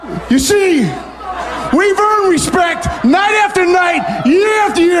You see, we've earned respect night after night, year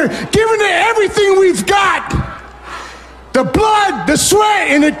after year, given it everything we've got. The blood, the sweat,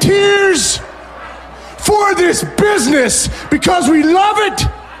 and the tears for this business because we love it.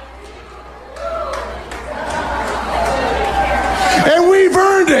 And we've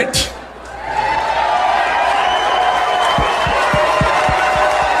earned it.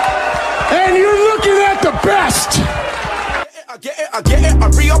 And you're looking at the best. I get it, I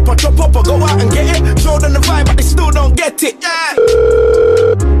re-up, I drop up, I go out and get it. Show them the vibe, but they still don't get it. Yeah.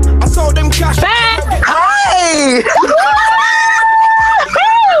 I sold them cash. Hi!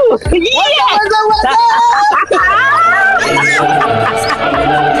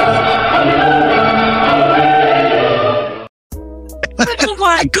 Oh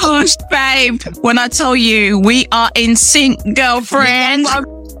my gosh, babe. When I tell you we are in sync, girlfriend.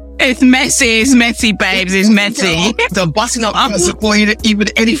 It's messy, babes. It's messy. The busting up before even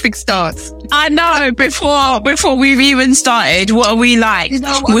anything starts. I know. Before we've even started, what are we like? You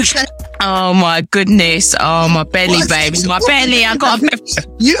know what? Oh my goodness. Oh, my belly, babes. My belly. I got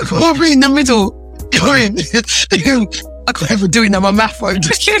You're in the middle. You're in. I can't ever do it on my math phone.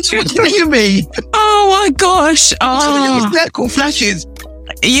 Just kidding me. Oh my gosh. Oh. Electrical flashes.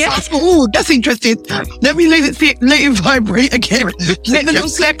 Yeah. Oh, that's interesting. Let me let it vibrate again. Let the little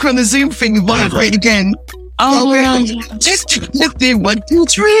slacker on the Zoom thing vibrate again. Oh, just do 1, 2,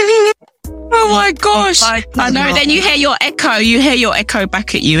 3. Oh my gosh. I know. Then you hear your echo. You hear your echo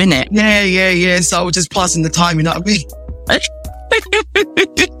back at you, innit? Yeah. So I was just passing the time, you know what I mean?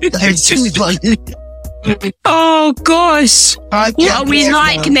 Oh gosh. What are we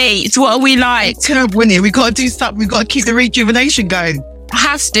like, Nate? What are we like? Terrible, isn't it? We got to do something. We got to keep the rejuvenation going.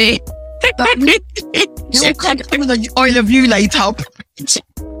 Has to. You'll come with the oil of Ulay tub.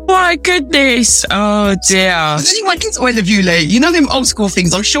 My goodness. Oh dear. Does anyone get oil of Ulay? You know them old school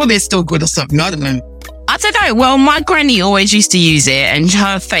things? I'm sure they're still good or something. I don't know. I don't know. Well, my granny always used to use it, and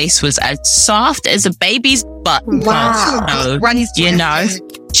her face was as soft as a baby's butt. Wow. Granny's, you know.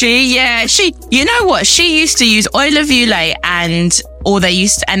 She, you know what? She used to use oil of Ulay and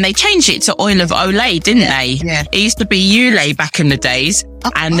they changed it to oil of Olay, didn't they? Yeah. It used to be Ulay back in the days.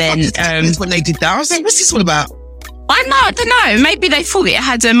 And then, that's when they did that. I was like, what's this all about? I don't know. Maybe they thought it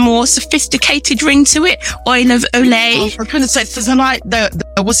had a more sophisticated ring to it. Oil of Olay. I'm trying to say, because I like the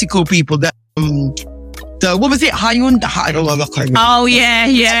what's it called people? The what was it? Hyundai? I don't know. Oh, yeah.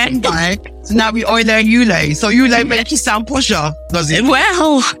 So now we oil and Ulay. So Ulay makes you sound posher, does it?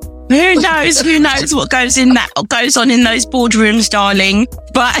 Well, who knows what goes on in those boardrooms, darling.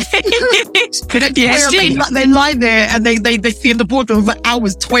 But they lie there and they see in the boardroom for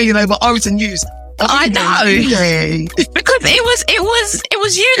hours toiling over O's and U's. I know. Because it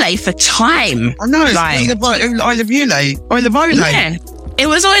was Ulay for time. I know. Like, oil of Ulay. Oil of Olay. Yeah. It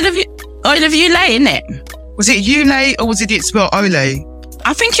was oil of Ulay, innit? Was it Ulay or was it spelled Olay?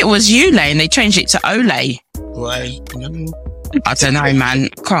 I think it was Ulay and they changed it to Olay. Right. I don't know, man.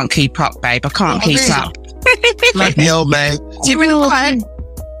 I can't keep up, babe. I can't keep up. Like hell, man.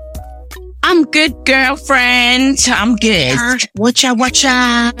 I'm good, girlfriend. I'm good. Watcha.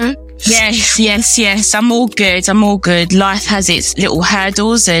 Yes. I'm all good. Life has its little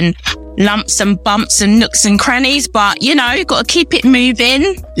hurdles and lumps and bumps and nooks and crannies, but you know, got to keep it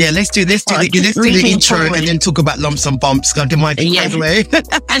moving. Yeah, let's do the intro and then talk about lumps and bumps. Gotta get my away.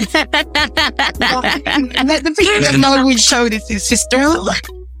 And let the people know which show this is, sister.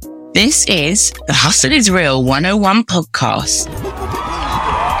 This is the Hustle is Real 101 podcast.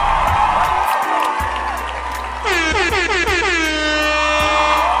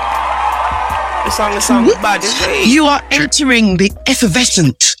 You are entering the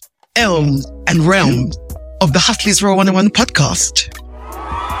effervescent elms and realms of the Hustle is Real 101 podcast.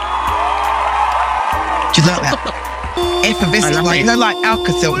 Do you like that? Effervescent, like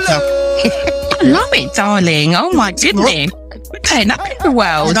Alka-Seltzer. I love it, darling. Oh my goodness. Okay, not in the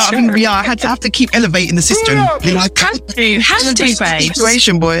world. You know what I mean? Yeah, I have to keep elevating the system. You know, have to, babe.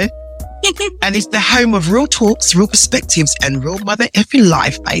 Situation, boy. And it's the home of real talks, real perspectives, and real mother effing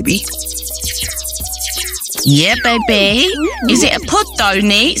life, baby. Yeah, baby. Is it a pod though,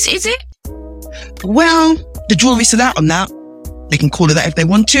 Neats? Is it? Well, the jury's still out on that. They can call it that if they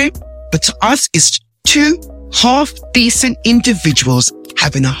want to. But to us, it's two half-decent individuals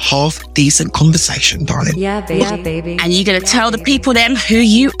having a half-decent conversation, darling. Yeah, baby. And you're going to tell the people then who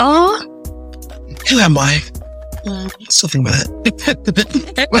you are? Who am I? Something about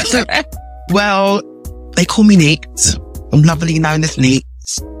that. Well, they call me Neat. I'm lovely known as Neat.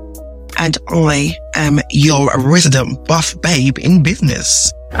 And I am your resident buff babe in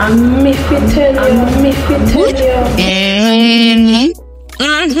business. I'm Miffy Tell you.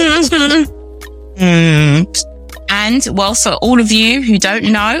 And well, for all of you who don't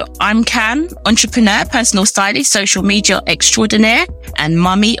know, I'm Cam, entrepreneur, personal stylist, social media extraordinaire, and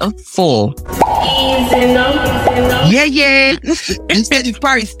mummy of 4. Yeah. Let's get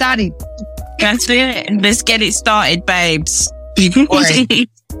it started. That's it. Let's get it started, babes. You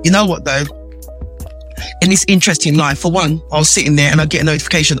know what though? In this interesting life, for one, I was sitting there and I get a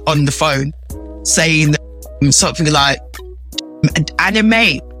notification on the phone saying something like,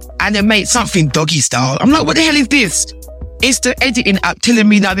 animate something doggy style. I'm like, what the hell is this? It's the editing app telling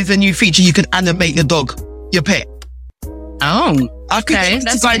me now there's a new feature you can animate your dog, your pet. Oh, okay.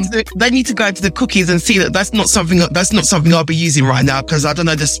 They need to go into the cookies and see that that's not something I'll be using right now, because I don't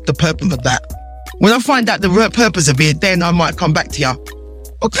know the purpose of that. When I find out the purpose of it, then I might come back to you.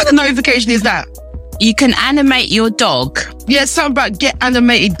 What kind of notification is that? You can animate your dog. Yeah, something about get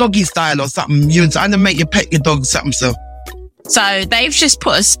animated doggy style or something. You animate your pet, your dog, something so. So they've just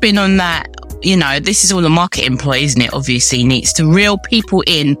put a spin on that. You know, this is all a marketing ploy, isn't it? Obviously, needs to reel people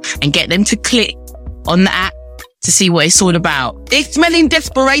in and get them to click on the app to see what it's all about. It's smelling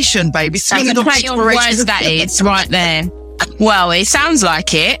desperation, baby. Smelling of desperation. Words, that is right there. Well, it sounds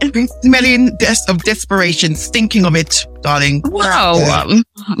like it. Smelling of desperation, stinking of it, darling. Well,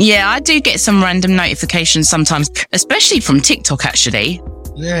 yeah, I do get some random notifications sometimes, especially from TikTok, actually.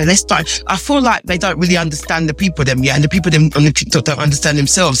 Yeah, let's start. I feel like they don't really understand the people them yet, and the people them on the TikTok don't understand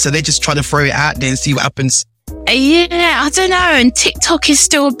themselves, so they're just trying to throw it out there and see what happens. Yeah, I don't know. And TikTok is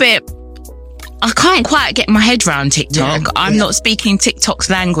still a bit. I can't quite get my head around TikTok. I'm not speaking TikTok's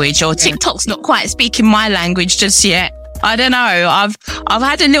language, or TikTok's not quite speaking my language just yet. I don't know. I've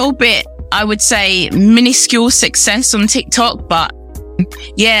had a little bit, I would say, minuscule success on TikTok, but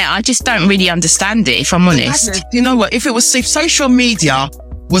yeah, I just don't really understand it, if I'm honest. You know what? If social media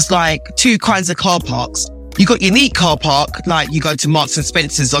was like two kinds of car parks, you got your neat car park, like you go to Marks and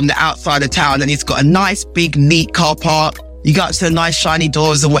Spencer's on the outside of town, and it's got a nice, big, neat car park. You go up to the nice, shiny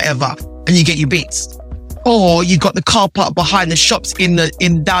doors or whatever, and you get your bits. Or you got the car park behind the shops down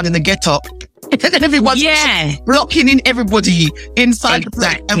in the ghetto. And everyone's blocking in everybody inside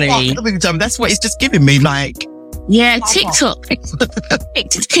exactly. And that's what it's just giving me, like. Yeah, TikTok.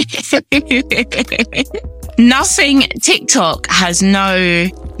 TikTok has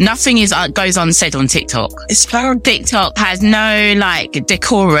nothing goes unsaid on TikTok. It's found TikTok has no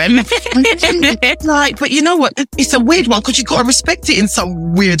decorum. But you know what? It's a weird one because you got to respect it in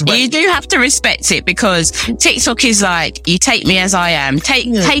some weird way. You do have to respect it because TikTok is like, you take me as I am, take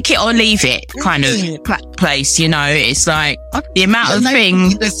it or leave it kind of place. You know, it's like the amount of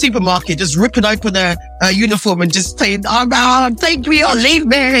things. The supermarket just ripping open a uniform and just saying, "Oh, take me or leave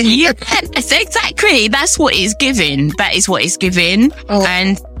me." Yes, exactly. That's what it's giving. That is what it's giving.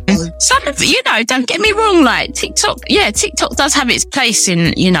 And some of, don't get me wrong, like TikTok does have its place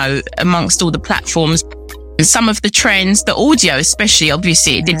in, amongst all the platforms. Some of the trends, the audio especially,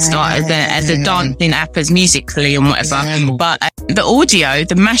 obviously it did start as a dancing app, as Musical.ly and whatever, but the audio,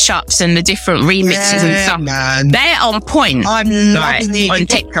 the mashups and the different remixes and stuff, they're on point. I'm loving it. On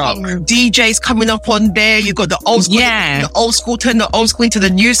TikTok. DJs coming up on there. You got the old school, turn the old school into the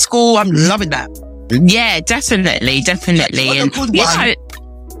new school. I'm loving that. Yeah, definitely. And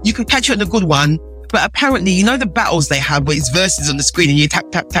you can catch it on the good one. But apparently, the battles they have where it's verses on the screen and you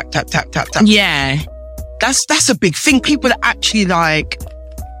tap, tap, tap, tap, tap, tap, tap. Yeah. That's a big thing. People are actually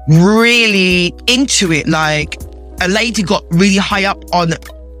really into it. Like a lady got really high up on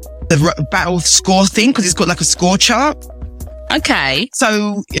the battle score thing because it's got a score chart. Okay.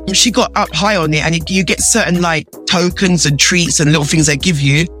 So she got up high on it, and you get certain tokens and treats and little things they give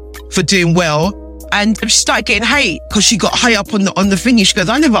you for doing well. And she started getting hate because she got high up on the thingy. She goes,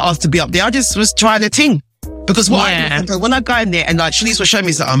 "I never asked to be up there. I just was trying a thing." Because when I go in there and Shanice will show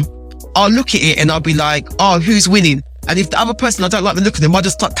me something, I'll look at it and I'll be like, "Oh, who's winning?" And if the other person, I don't like the look of them, I'll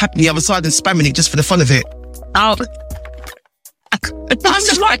just start tapping the other side and spamming it just for the fun of it. Oh.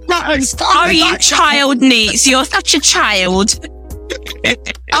 I'm like, oh, you child needs. You're such a child.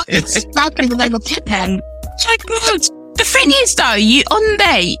 It's nothing the name of Pippin. My God. The thing is, though, you on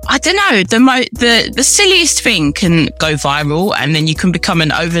there, I don't know, the silliest thing can go viral, and then you can become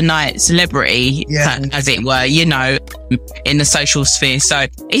an overnight celebrity, as it were, in the social sphere. So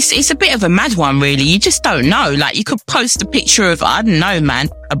it's a bit of a mad one, really. You just don't know. You could post a picture of, I don't know, man,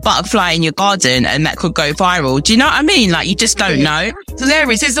 a butterfly in your garden, and that could go viral. Do you know what I mean? You just don't know. It's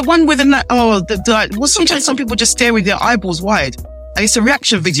hilarious. It's the one with sometimes some people just stare with their eyeballs wide, and it's a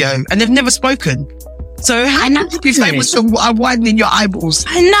reaction video, and they've never spoken. So how do you say what's widening your eyeballs?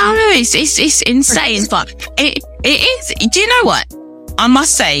 I know, it's insane, but it is. Do you know what? I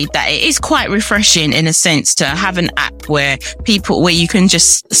must say that it is quite refreshing in a sense to have an app where you can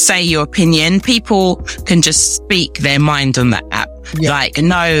just say your opinion. People can just speak their mind on that app. Yeah. Like,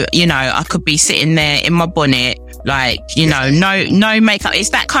 no, you know, I could be sitting there in my bonnet, like, you know, no makeup. It's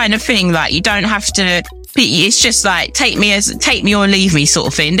that kind of thing. Like, you don't have to, it's just like, take me or leave me sort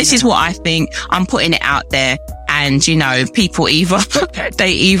of thing. This is what I think. I'm putting it out there. And, you know, people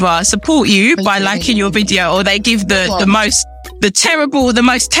they either support you by liking your video, or they give the most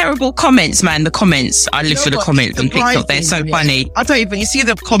terrible comments, man. The comments. I live for the comments on TikTok. They're so funny. I don't even, you see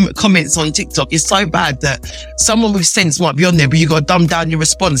the comments on TikTok. It's so bad that someone with sense might be on there, but you got to dumb down your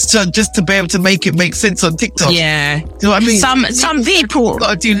response just to be able to make it make sense on TikTok. Yeah. Do you know what I mean? Some people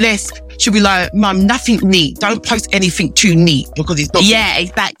got to do less. Should be like, Mum, nothing neat. Don't post anything too neat because it's not. Yeah,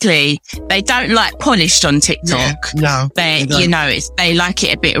 exactly. They don't like polished on TikTok. Yeah, no. You know, they like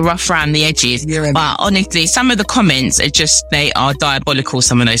it a bit rough around the edges. Yeah, but honestly, some of the comments are just, they are diabolical.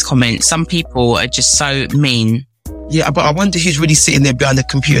 Some of those comments. Some people are just so mean. Yeah, but I wonder who's really sitting there behind the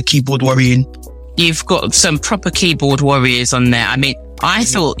computer keyboard worrying. You've got some proper keyboard warriors on there. I mean, I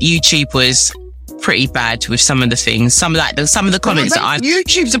thought YouTube was pretty bad with some of the things. Some of the comments that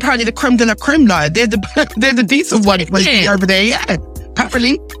YouTube's apparently the creme de la creme, like they're the decent one over there. Yeah,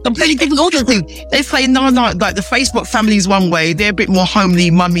 apparently I'm playing all the things. They say no, like the Facebook family is one way. They're a bit more homely,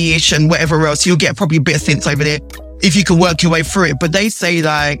 mummy-ish, and whatever else. You'll get probably a bit of sense over there if you can work your way through it. But they say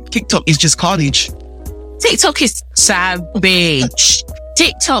like TikTok is just carnage. TikTok is savage.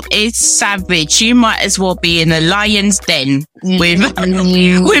 TikTok is savage. You might as well be in a lion's den with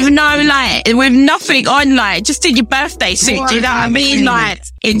nothing on, like just in your birthday suit. Do you know what I mean? Like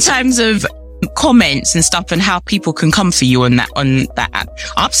in terms of comments and stuff and how people can come for you on that app.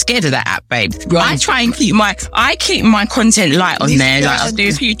 I'm scared of that app, babe. Right. I try and keep my content light on there. Like I'll do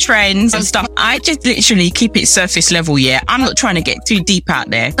a few trends and stuff. I just literally keep it surface level. Yeah, I'm not trying to get too deep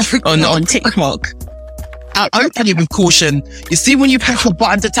out there on TikTok. I open it with caution. You see when you press a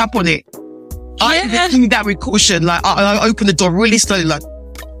button to tap on it? I do that with caution. Like I open the door really slowly, like.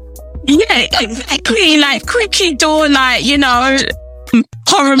 Yeah, exactly. Like creaky door, like, you know,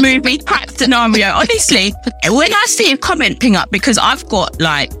 horror movie type scenario. Honestly, when I see a comment ping up, because I've got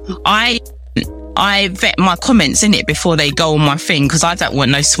like, I vet my comments in it before they go on my thing, because I don't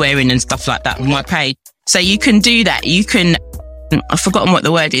want no swearing and stuff like that on my page. So you can do that. You can, I've forgotten what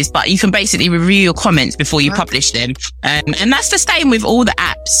the word is, but you can basically review your comments before you publish them. And that's the same with all the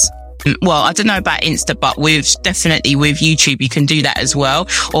apps. Well, I don't know about Insta, but definitely with YouTube, you can do that as well.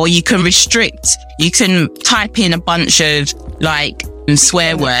 Or you can you can type in a bunch of like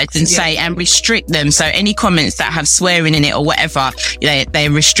swear words and say and restrict them. So any comments that have swearing in it or whatever,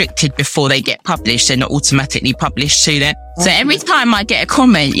 they're restricted before they get published. They're not automatically published to them. So every time I get a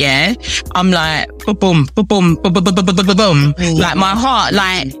comment, I'm like, boom, boom, boom, boom. Like my heart,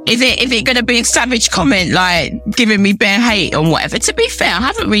 like, is it going to be a savage comment, like giving me bare hate or whatever? To be fair,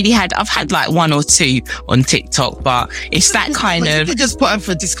 I've had like one or two on TikTok, but it's that kind of. You just put up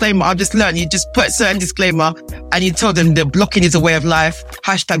a disclaimer. I've just learned you just put a certain disclaimer and you tell them that blocking is a way of life.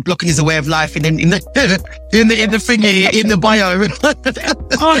 # blocking is a way of life. And then in the thing, in the bio.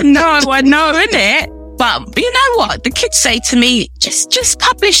 Oh no, I know, innit? But you know what? The kids say to me, just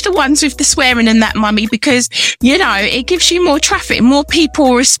publish the ones with the swearing and that, mummy, because, you know, it gives you more traffic, more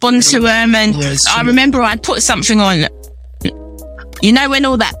people respond to them. And I remember I put something on, you know, when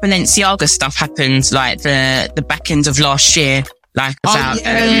all that Balenciaga stuff happened, like the back end of last year, like about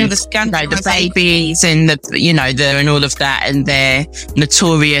the scandal, the babies and and all of that, and their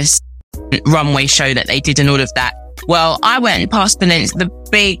notorious runway show that they did and all of that. Well, I went past the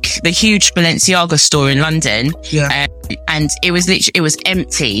huge Balenciaga store in London, and it was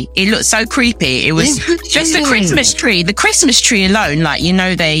empty. It looked so creepy. It was just a Christmas tree. The Christmas tree alone, like, you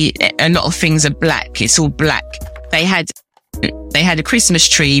know, a lot of things are black. It's all black. They had a Christmas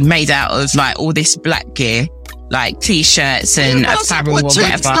tree made out of like all this black gear, like t-shirts and apparel or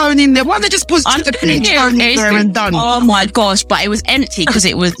whatever. In there. Why don't they just put in there and done? Oh my gosh! But it was empty because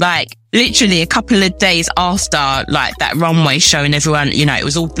it was like literally a couple of days after like that runway show, and everyone, you know, it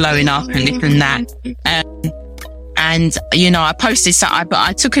was all blowing up and this and that. And you know, I posted something, but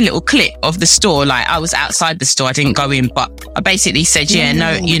I took a little clip of the store. Like I was outside the store, I didn't go in, but I basically said,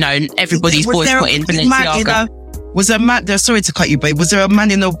 no, you know, everybody's boycotting Balenciaga. Was there a man there? Sorry to cut you, babe. Was there a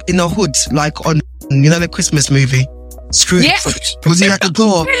man in the hood, like on, you know, the Christmas movie? Scrooge. Yeah. Was he at the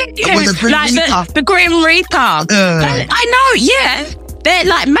door? Yeah. Was the Grim Reaper. I know, yeah. They're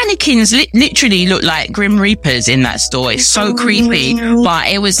like mannequins, literally look like Grim Reapers in that store. It's so creepy, but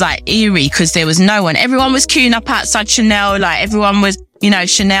it was like eerie because there was no one. Everyone was queuing up outside Chanel. Like everyone was you know,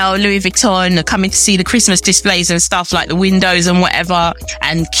 Chanel, Louis Vuitton are coming to see the Christmas displays and stuff, like the windows and whatever,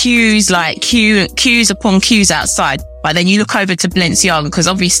 and queues upon queues outside. But then you look over to Balenciaga, because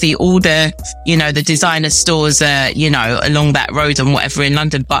obviously all the, you know, the designer stores are, you know, along that road and whatever in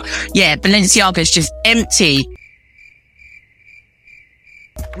London. But yeah, Balenciaga is just empty.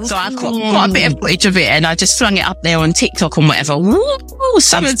 So I got a bit of footage of it and I just flung it up there on TikTok and whatever. Woo,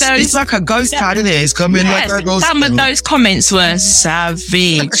 some of those. It's like a ghost town, isn't it? It's coming like a ghost some town. of those comments were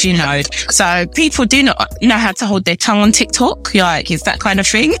savage, you know. So people do not know how to hold their tongue on TikTok. Like, it's that kind of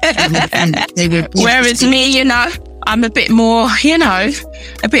thing. Whereas me, you know, I'm a bit more, you know,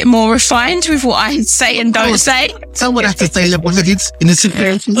 a bit more refined with what I say and don't say. Someone has to say level-headed in a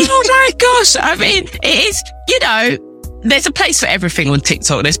situation. Oh my gosh. I mean, it is, you know, there's a place for everything on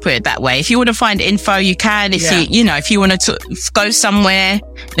TikTok. Let's put it that way. If you want to find info, you can. If you know, if you want to go somewhere,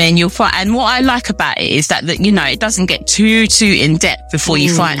 then you'll find. And what I like about it is that, you know, it doesn't get too in depth before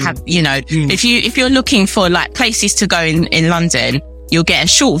you you know, if you're looking for like places to go in London, you'll get a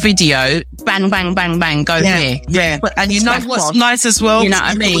short video, bang, bang, bang, bang, go here. Yeah. And you know what's nice as well? You know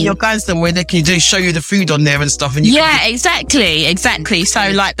what I mean? Your guys somewhere they can show you the food on there and stuff. And exactly. So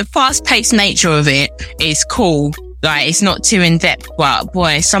like the fast-paced nature of it is cool. Like, it's not too in depth, but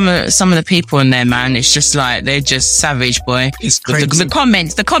boy, some of the people in there, man, it's just like, they're just savage, boy. It's crazy.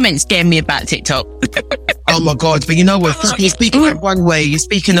 The comments scare me about TikTok. Oh my God. But you know what? Speaking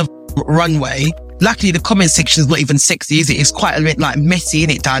of runway, luckily the comment section is not even sexy, is it? It's quite a bit like messy, isn't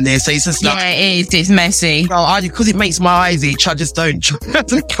it, down there? So it's just like, yeah, it is. It's messy. Well, because it makes my eyes itch, I just don't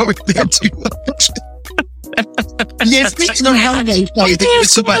go in there too much. Yeah, speaking of how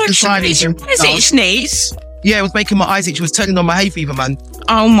it's about the signage and sneeze. yeah, it was making my eyes itch. It was turning on my hay fever, man.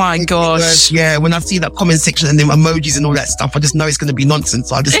 Oh my gosh. Yeah, when I see that comment section and the emojis and all that stuff, I just know it's going to be nonsense.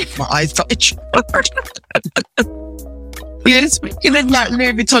 So I just, my eyes itch. Yeah, speaking of like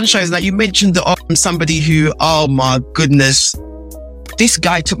Louis Vuitton shows, like you mentioned somebody who, oh my goodness, this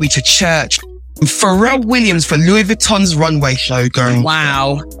guy took me to church. Pharrell Williams for Louis Vuitton's runway show, girl.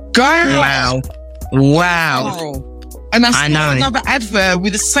 Wow. Girl. Wow. And I saw another advert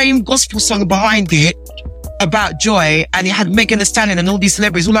with the same gospel song behind it about joy, and it had Megan Thee Stallion and all these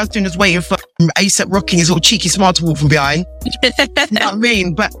celebrities. All I was doing was waiting for A$AP Rocky, his little cheeky smile to walk from behind. You know what I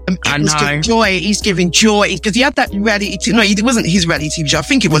mean? But it was just joy. He's giving joy because he had that reality. No, it wasn't his reality TV show. I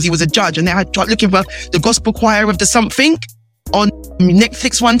think it was. He was a judge, and they had tried looking for the gospel choir of the something on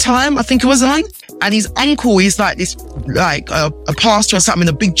Netflix one time. I think it was on. And his uncle is like this, like a pastor or something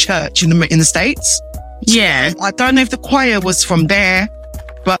in a big church in the States. Yeah. I don't know if the choir was from there,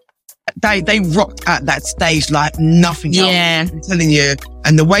 but they rocked at that stage like nothing else. Yeah. I'm telling you.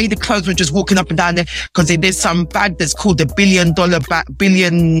 And the way the clothes were just walking up and down there, because there's some bag that's called the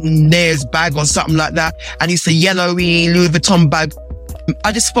billionaire's bag or something like that. And it's a yellowy Louis Vuitton bag.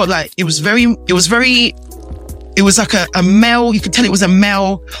 I just felt like it was like a male, you could tell it was a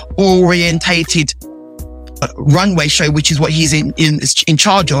male orientated runway show, which is what he's in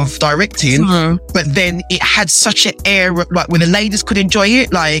charge of directing. Mm-hmm. But then it had such an air like where the ladies could enjoy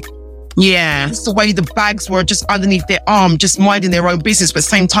it, like, yeah, it's the way the bags were just underneath their arm, just minding their own business, but at the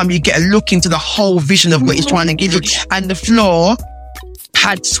same time you get a look into the whole vision of what he's trying to give you. And the floor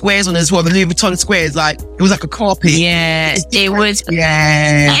had squares on it as well, the Louis Vuitton squares, like it was like a carpet. Yeah, it was.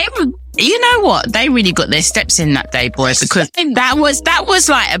 Yeah. You know what? They really got their steps in that day, boys, because that was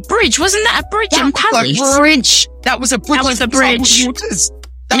like a bridge. Wasn't that a bridge in Paris? That was a bridge. That was a bridge.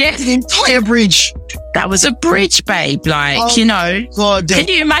 That was the entire bridge. That was a bridge, babe. Like, you know, God. Can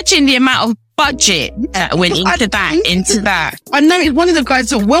you imagine the amount of budget that went into that? I know one of the guys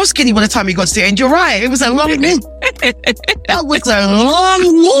that well skinny by the time he got to the end. You're right. It was a long walk. That was a long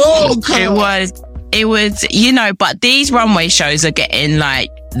walk. It was, you know, but these runway shows are getting like,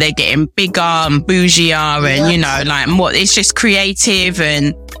 they're getting bigger and bougier and, you know, like more, it's just creative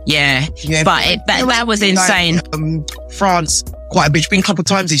and yeah. But that was insane. France, quite a bit. Been a couple of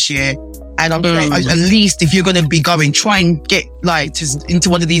times this year. And I'm saying, at least if you're going to be going, try and get like into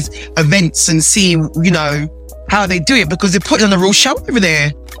one of these events and see, you know, how they do it, because they're putting on a real show over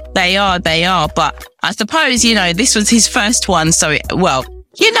there. They are. But I suppose, you know, this was his first one. So, you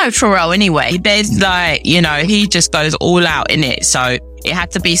know, Pharrell anyway, there's like, you know, he just goes all out in it. So it had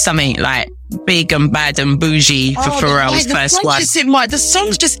to be something like big and bad and bougie for Pharrell's first one. The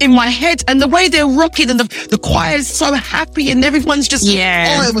song's just in my head, and the way they're rocking and the choir's so happy and everyone's just,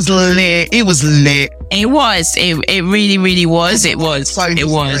 yeah. Oh, it was lit. It was lit. It was. It really, really was. It was. So it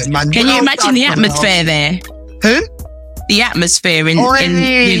was. Man. Can you imagine the atmosphere there? Who? the atmosphere in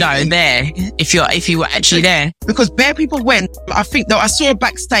you know, there, if you were actually there. Because bare people went, I think that I saw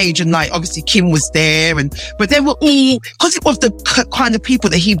backstage and like, obviously Kim was there but they were all, because it was the kind of people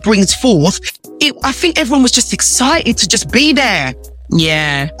that he brings forth, I think everyone was just excited to just be there.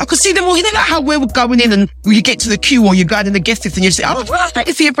 Yeah. I could see them all, you know, like how we were going in and you get to the queue or you go in the guest list and you say, oh, right,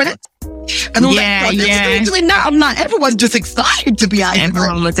 is here for that? And all that. They're doing that. I'm like, everyone's just excited to be out.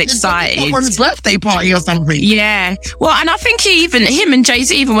 Everyone was excited. Someone's birthday party or something. Yeah. Well, and I think him and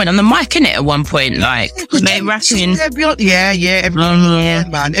Jay-Z even went on the mic, innit, at one point, like, they rapping. Yeah,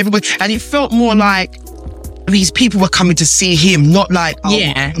 everyone, man, everybody. And it felt more like these people were coming to see him, not like,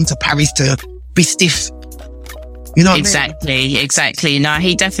 come to Paris to be stiff. You know what exactly, I mean? Exactly. No,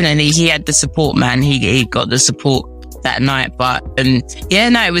 he had the support, man. He got the support that night. But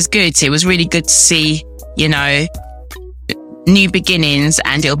it was good. It was really good to see, you know, new beginnings,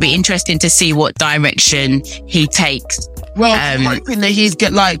 and it'll be interesting to see what direction he takes. Well, I'm hoping that he's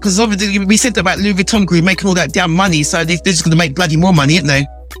because obviously we said about Louis Vuitton Group making all that damn money, so they're just going to make bloody more money, aren't they?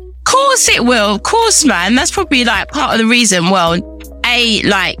 Of course it will. Of course, man. That's probably like part of the reason. Well,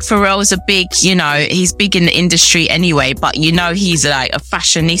 like Pharrell's a big, you know, he's big in the industry anyway, but you know, he's like a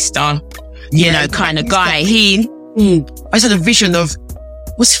fashionista, you know, kind of guy. I just had a vision of,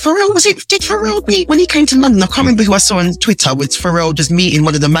 did Pharrell meet when he came to London? I can't remember who I saw on Twitter. Was Pharrell just meeting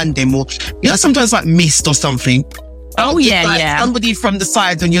one of the man them, or, you know, sometimes like Mist or something. Oh, yeah. Somebody from the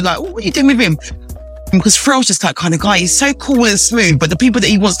side and you're like, what are you doing with him? Because Pharrell's just that kind of guy. He's so cool and smooth, but the people that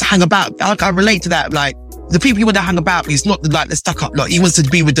he wants to hang about, I relate to that. Like, the people he want to hang about, he's not the stuck up lot. He wants to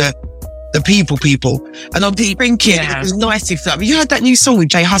be with the people. And I'm thinking, it was nice if you heard that new song with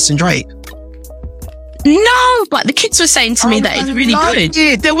J Hus and Drake? No, but the kids were saying to me that it's really good.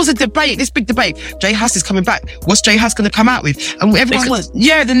 Yeah, there was a debate, this big debate. J Hus is coming back. What's J Hus going to come out with? And everyone wants,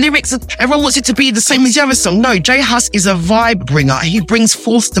 the lyrics, everyone wants it to be the same as the other song. No, J Hus is a vibe bringer. He brings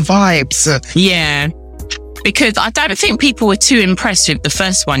forth the vibes. Yeah. Because I don't think people were too impressed with the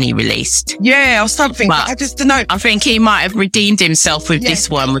first one he released. Yeah, or something. But I just don't know. I think he might have redeemed himself with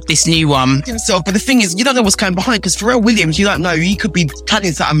this one, with this new one. But the thing is, you don't know what's going behind, because Pharrell Williams, you don't know. He could be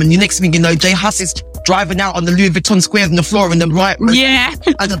planning something, and the next thing you know, J Hus is driving out on the Louis Vuitton squares on the floor and the right and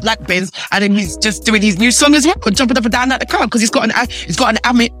the black Benz, and then he's just doing his new song as well, jumping up and down at the car, because he's got an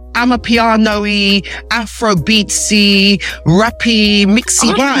Amapiano-y, Afro-beatsy, rappy,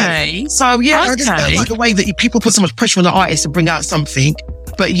 mixy vibe. So I just don't like the way that people put so much pressure on the artist to bring out something.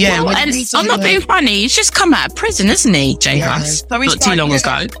 But and I'm not being funny. He's just come out of prison, isn't he, J Hus? So not too long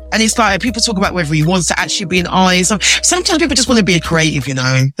ago. And it's like, people talk about whether he wants to actually be an artist. Sometimes people just want to be a creative, you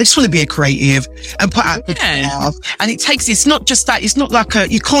know. They just want to be a creative and put out good stuff. And it's not just that. It's not like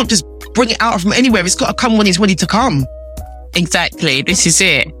you can't just bring it out from anywhere. It's got to come when it's ready to come. Exactly. This is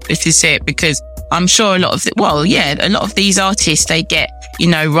it. Because I'm sure a lot of these artists, they get, you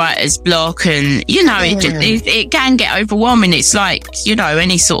know, writer's block, and, you know, it can get overwhelming. It's like, you know,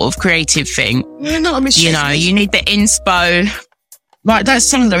 any sort of creative thing. Yeah, no, I mean, you know, you need the inspo. Like that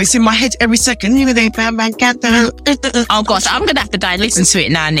song though, it's in my head every second. You know, oh gosh, I'm gonna have to go and listen to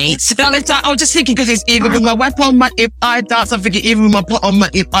it now, Neat. I was just thinking, because it's even with my weapon on my if I dance, I'm thinking even with my pot on my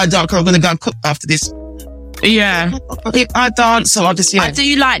if I dance, I'm gonna go and cook after this. Yeah. If I dance, so I just, I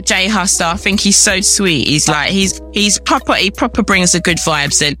do like J Hus. I think he's so sweet. He's like, he's proper, he proper brings the good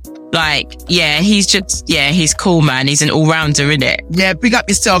vibes, and like, he's cool, man. He's an all-rounder, innit? Yeah, big up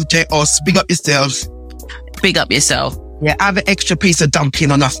yourself, J Hus. Big up yourself. Big up yourself. Yeah, have an extra piece of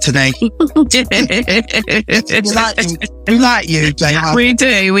dumpling on us today. We like you, J Hus. We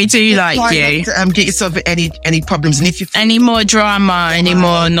do like you. Get yourself any problems, and if you any more drama, any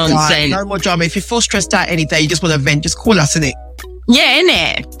more nonsense. No more drama. If you feel stressed out any day, you just want to vent, just call us, innit? Yeah,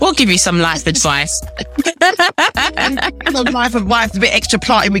 innit? We'll give you some life advice. Life advice, a bit extra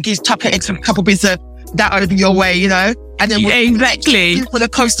plotting. We give chuck an extra couple bits of that ought to be your way, you know? And then exactly. We'll put a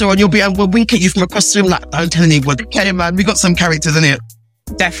coaster on, we'll wink at you from across the room like, don't tell anyone. Okay, man, we got some characters in it.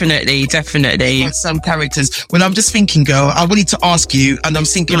 Definitely. Some characters. Well, I'm just thinking, girl, I wanted to ask you, and I'm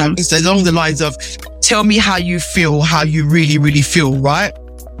thinking it's along the lines of, tell me how you feel, how you really, really feel, right?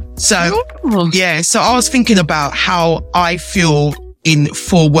 So, so I was thinking about how I feel in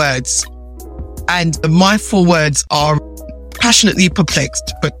 4 words. And my 4 words are passionately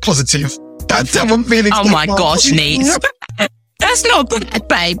perplexed, but positive. That's how I'm feeling. Oh my gosh, Neat. That's not bad,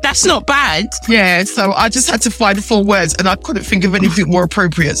 babe. That's not bad. Yeah, so I just had to find 4 words, and I couldn't think of anything more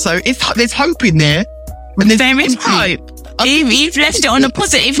appropriate. So if there's hope in there. There is hope. You've left it on a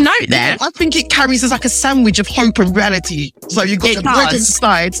positive note there. I think it carries as like a sandwich of hope and reality. So you've got the bread on the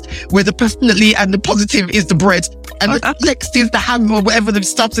sides, where the passionately and the positive is the bread, and the flex is the ham or whatever the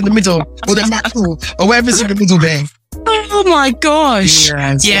stuff's in the middle, or the mackerel, or whatever's in the middle there. Oh my gosh.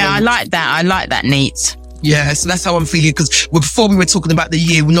 Yeah, I like that. I like that, Neat. Yeah, so that's how I'm feeling, because before we were talking about the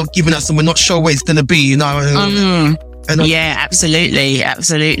year, we're not giving us and we're not sure what it's going to be, you know. Yeah, absolutely.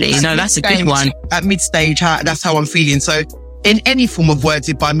 No, that's a good one. At mid-stage, that's how I'm feeling. So in any form of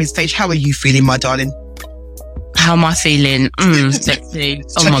worded by mid-stage, how are you feeling, my darling? How am I feeling? Let's see.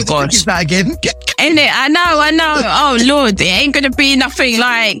 Oh my gosh. Is that again? Ain't it? I know. Oh Lord, it ain't going to be nothing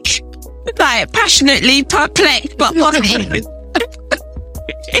like passionately perplexed, but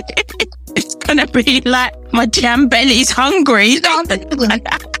it's going to be like my damn belly's hungry.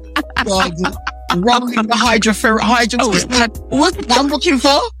 Rubbing the hydro. What I'm looking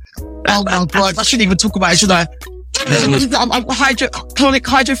for? Oh my God, I shouldn't even talk about it, should I? I'm chronic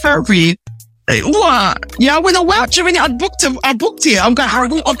hydrotherapy. What? Yeah, I went on voucher in it. I booked it. I'm going,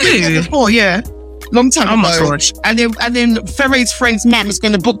 I've been there before, yeah. Long time ago. My gosh. And then Ferray's friend's mum is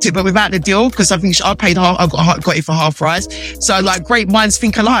going to book it, but without the deal, because I think I paid half, I got it for half price. So like, great minds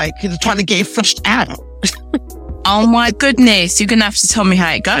think alike. They're trying to get it flushed out. Oh my goodness, you're going to have to tell me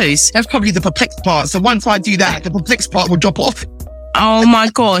how it goes. That's probably the perplexed part. So once I do that, the perplexed part will drop off. Oh my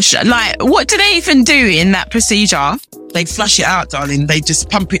gosh. Like, what do they even do in that procedure? They flush it out, darling. They just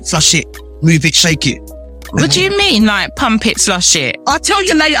pump it, flush it, move it, shake it. What do you mean, like, pump it, flush it? I'll tell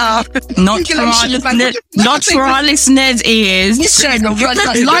you later. Not for our listeners' ears. Listen,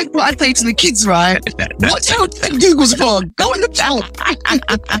 like what I say to the kids, right? What the hell Google's for? Go in the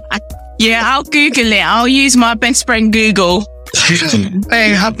chat. Yeah, I'll Google it. I'll use my best friend Google.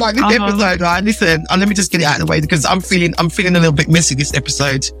 Hey, I'm like this episode, right? Listen, let me just get it out of the way, because I'm feeling a little bit messy this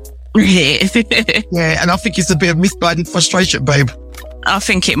episode. Yeah, and I think it's a bit of misguided frustration, babe. I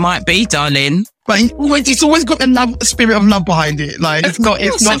think it might be, darling. But it's always got the spirit of love behind it. Like, it's not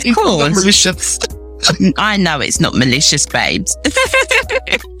malicious. I know it's not malicious, babes.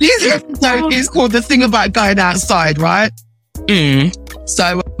 This episode is called The Thing About Going Outside, right?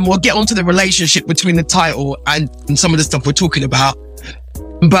 So we'll get onto the relationship between the title and some of the stuff we're talking about.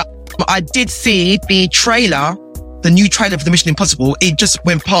 But I did see the trailer, the new trailer for the Mission Impossible. It just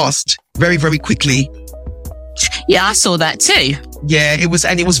went past very, very quickly. Yeah, I saw that too. Yeah, it was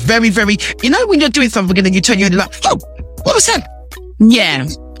very, very, you know, when you're doing something and then you turn your head like, oh, what was that? Yeah.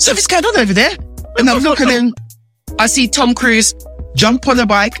 Something's going on over there. And I'm looking and I see Tom Cruise jump on a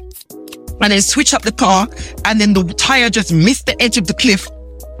bike and then switch up the car, and then the tire just missed the edge of the cliff.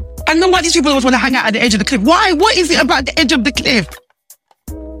 I know why these people always want to hang out at the edge of the cliff. Why? What is it about the edge of the cliff?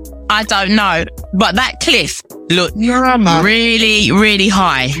 I don't know, but that cliff looked man. really, really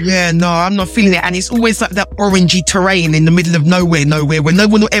high. Yeah, no, I'm not feeling it. And it's always like that orangey terrain in the middle of nowhere, where no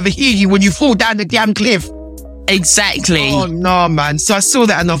one will ever hear you when you fall down the damn cliff. Exactly. Oh, no, man. So I saw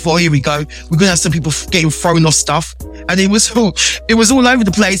that and I thought, here we go. We're going to have some people getting thrown off stuff. And it was all over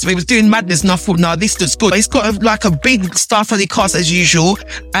the place. But it was doing madness. And I thought, no, this looks good. It's got like a big star-studded cast as usual.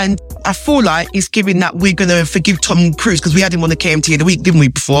 And I feel like it's giving that we're going to forgive Tom Cruise, because we had him on the KMT of the week, didn't we,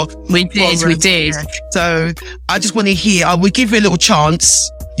 before? We did. So I just want to hear, we'll give you a little chance.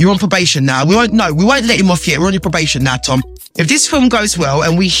 You're on probation now. We won't let him off yet. We're on your probation now, Tom. If this film goes well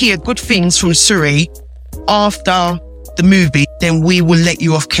and we hear good things from Suri after the movie, then we will let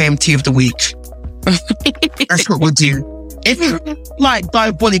you off KMT of the week. That's what we'll do. If it's like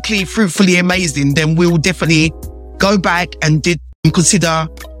diabolically, fruitfully amazing, then we'll definitely go back and consider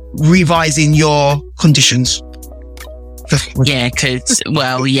revising your conditions. Yeah,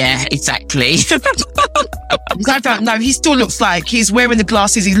 yeah, exactly. I don't know. He still looks like he's wearing the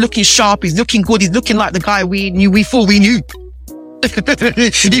glasses. He's looking sharp. He's looking good. He's looking like the guy we thought we knew.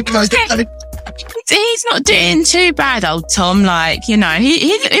 He's not doing too bad, old Tom. Like, you know,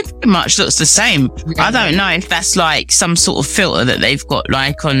 he pretty much looks the same. Yeah. I don't know if that's like some sort of filter that they've got,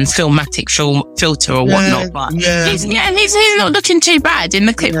 like on Filmatic filter or whatnot. But he's not looking too bad in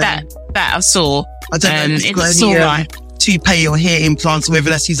the clip that I saw. I don't know. It's all right. Toupee or hair implants, or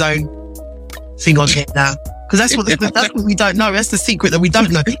whether that's his own thing on it now. Because that's what we don't know. That's the secret that we don't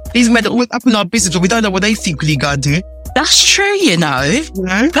know. These men are always up in our business, but we don't know what they secretly go and do. That's true, you know.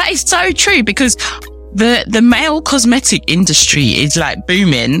 That is so true, because the male cosmetic industry is like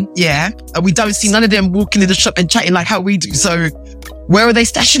booming. Yeah. And we don't see none of them walking in the shop and chatting like how we do. So where are they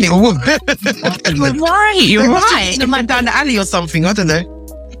stashing it? Or what? You're right. Like down the alley or something. I don't know.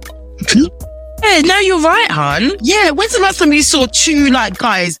 Yeah, no, you're right, hon. Yeah, when's the last time you saw two like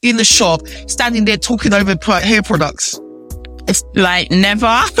guys in the shop standing there talking over hair products? It's like never.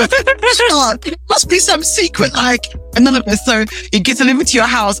 Must be some secret, like anonymous. So it gets delivered to your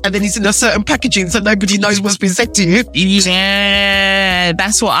house and then it's in a certain packaging so nobody knows what's been said to you. Yeah,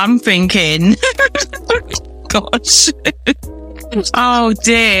 that's what I'm thinking. Gosh. Oh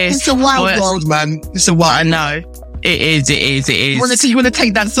dear. It's a wild world, man. It's a wild. I know. It is. You want to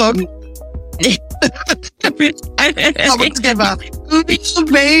take that song? Come on together.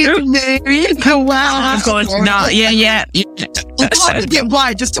 Wow. Oh God, no, yeah. I'm get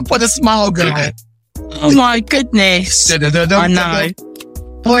by just to put a smile going. Oh my goodness. I know.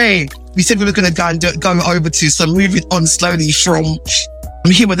 Boy, we said we were going to go over to, so moving on slowly from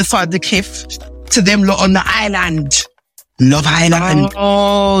here with the side of the cliff to them lot on the island. Love Island.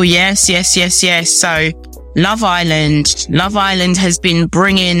 Oh, yes. So, Love Island has been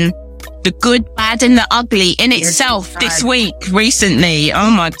bringing the good, bad and the ugly in itself this week, recently. Oh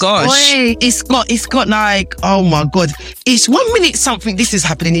my gosh. Boy, it's got like, oh my God. It's 1 minute something, this is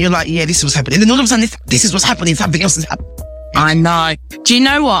happening, and you're like, yeah, this is what's happening. And then all of a sudden, this is what's happening, something else is happening. I know. Do you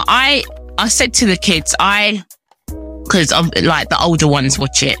know what? I said to the kids, because like the older ones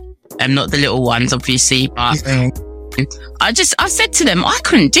watch it, and not the little ones, obviously, but I said to them, I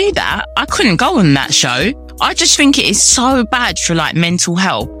couldn't do that. I couldn't go on that show. I just think it is so bad for like mental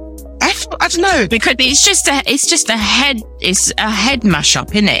health. I don't know, because it's just a head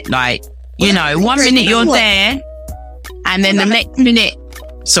mashup, innit? Like, you know, 1 minute you're there, and then the next minute.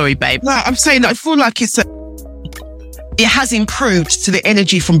 Sorry, babe. No, I'm saying that I feel like it has improved to the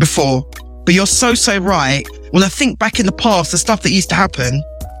energy from before. But you're so right. When I think back in the past, the stuff that used to happen.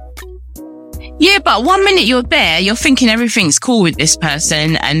 Yeah, but 1 minute you're there, you're thinking everything's cool with this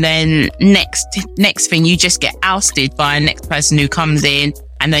person, and then next thing you just get ousted by a next person who comes in.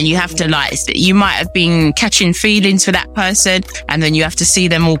 And then you have to you might have been catching feelings for that person, and then you have to see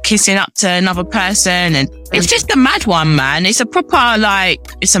them all kissing up to another person. And it's just a mad one, man. It's a proper,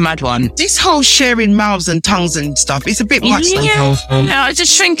 it's a mad one. This whole sharing mouths and tongues and stuff, it's a bit much. Yeah, I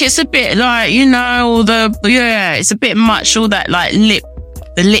just think it's a bit it's a bit much, all that the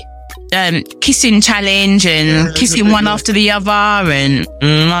lip kissing challenge and kissing one after the other, and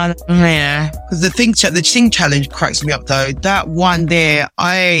yeah. Because the thing challenge cracks me up though. That one there,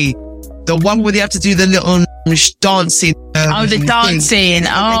 the one where they have to do the little dancing. The dancing.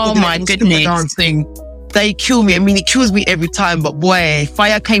 Oh my goodness. Dancing. They kill me. I mean, it kills me every time. But boy,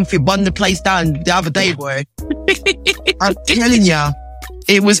 Fire came through, burned the place down the other day, boy. I'm telling ya,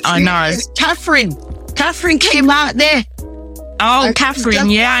 it was. I know. Catherine came out there. Oh, Catherine,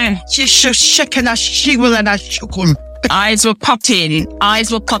 yeah. She's shaking her shiggle and her shuckle. Eyes were popping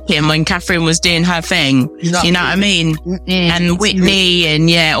when Catherine was doing her thing. You know what I mean? And Whitney and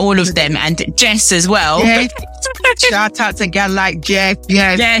all of them, and Jess as well. Yeah. Shout out to a girl like Jess.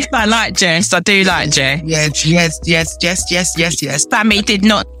 Yes, I like Jess. I do like Jess. Yes. Sammy did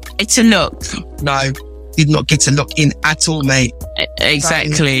not get to look. No, did not get to look in at all, mate.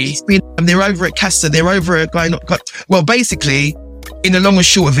 Exactly. They're over at Casa. They're over at well, basically, in the long and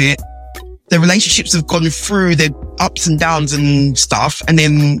short of it, the relationships have gone through their ups and downs and stuff, and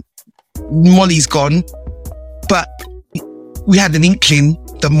then Molly's gone. But we had an inkling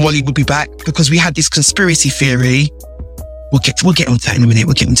that Molly would be back because we had this conspiracy theory. We'll get onto that in a minute.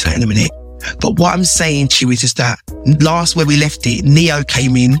 But what I'm saying to you is that last where we left it, Neo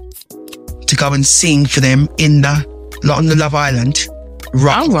came in to go and sing for them on the Love Island.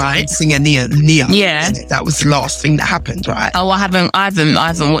 Right. Singing Neo. Yeah. That was the last thing that happened, right? Oh, I haven't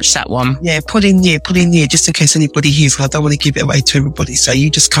watched that one. Yeah, put in here, just in case anybody hears. I don't want to give it away to everybody. So you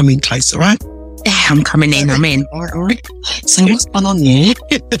just come in close, all right? Yeah, I'm coming in. I'm in. All right. So what's going on here?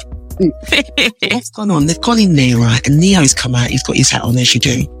 What's going on? They've gone in there, right? And Neo's come out. He's got his hat on, as you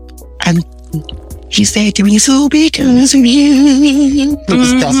do. And he's there doing so because of you.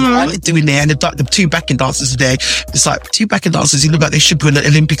 That's what they're doing there. And the two backing dancers are there. It's like two backing dancers who look like they should be on an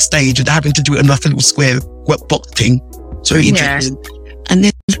Olympic stage, and they're having to do it in like a little square box thing. So interesting. And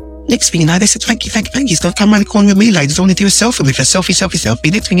then next thing you know, they said, thank you. He's going to come around the corner with me, ladies. I want to do a selfie with her. Selfie.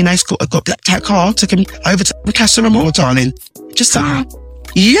 Next thing you know, he's got a black cat car, took him over to the Casa Amor, darling. Just like,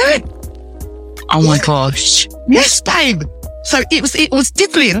 yeah. Oh my gosh. Yes, babe. So it was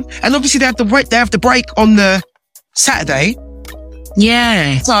diddling, and obviously they have the break on the Saturday.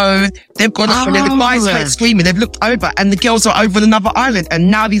 Yeah. So they've gone up and then the guys went screaming. They've looked over and the girls are over on another island,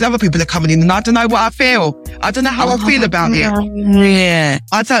 and now these other people are coming in, and I don't know what I feel. I don't know how I feel about it. Yeah.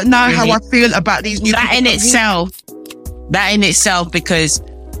 I don't know how I feel about these new That in itself, because,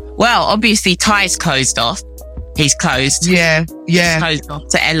 well, obviously Ty's closed off. He's closed. Yeah. He's closed off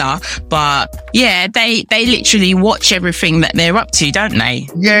to Ella. But yeah, they literally watch everything that they're up to, don't they?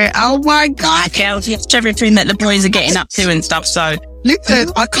 Yeah. Oh my God. Girls watch everything that the boys are getting up to and stuff. So listen,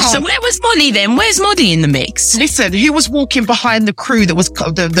 I can't. So where was Molly then? Where's Molly in the mix? Listen, who was walking behind the crew that was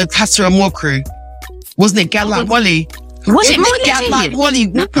the Casa Amor crew? Wasn't it Gal like Molly? Was it Molly? Gal like Molly.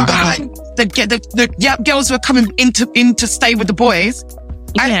 The girls were coming in to stay with the boys.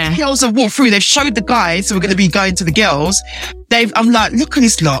 And the girls have walked through. They've showed the guys who are going to be going to the girls. I'm like, look at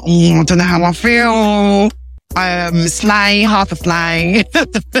this lot. I don't know how I feel. Slang, half a slang.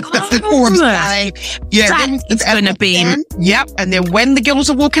 Slang. Yeah, it's going to be. Yep. And then when the girls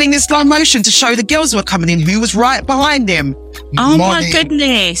are walking in slow motion to show the girls who are coming in, who was right behind them? Oh my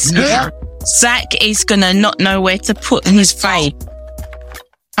goodness. Yeah. Zach is going to not know where to put his face.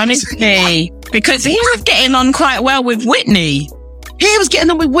 Honestly. Because he was getting on quite well with Whitney. He was getting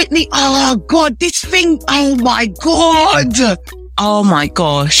on with Whitney. Oh God, this thing. Oh my God. Oh my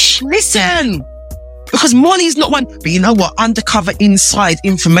gosh. Listen. Because Molly's not one, but you know what? Undercover inside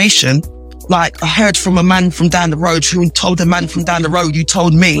information. Like I heard from a man from down the road who told a man from down the road who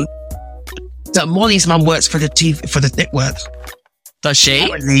told me that Molly's mum works for the TV, for the network. Does she?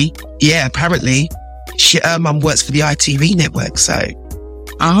 Apparently, yeah, apparently. Her mum works for the ITV network. So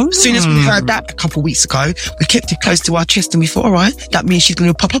as soon as we heard that a couple of weeks ago, we kept it close to our chest and we thought, all right, that means she's going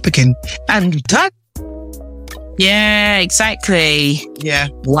to pop up again. And that. Yeah, exactly. Yeah.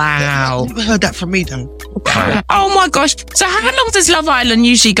 Wow. I never heard that from me though. Oh my gosh. So how long does Love Island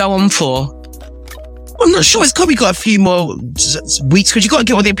usually go on for? I'm not sure. It's probably got a few more weeks because you got to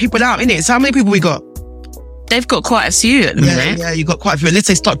get all the people out, innit? So how many people we got? They've got quite a few at the minute. Yeah, you got quite a few. Unless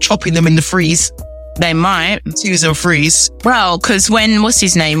they start chopping them in the freeze. They might. Twos or freeze. Well, because what's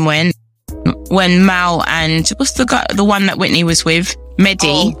his name when Mal and what's the guy, the one that Whitney was with? Mehdi.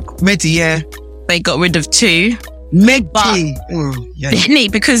 Oh, Mehdi, yeah. They got rid of 2. Mehdi.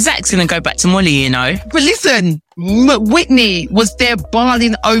 Neat, because Zach's going to go back to Molly, you know. But listen, Whitney was there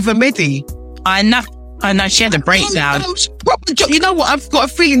barling over Mehdi. I know, she had a breakdown. You know what? I've got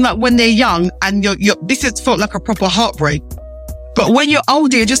a feeling like when they're young and this has felt like a proper heartbreak. But when you're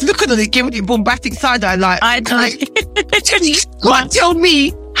older, you just look at it, giving it bombastic side eye, like, can't tell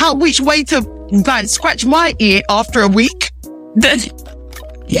me which way to like scratch my ear after a week.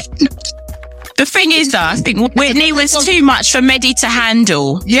 The thing is, though, I think Whitney was too much for Mehdi to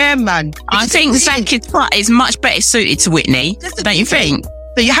handle. Yeah, man. I think Zach is much better suited to Whitney, don't you think?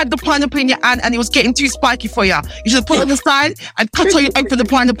 So you had the pineapple in your hand and it was getting too spiky for you. You should put it on the side and cut open the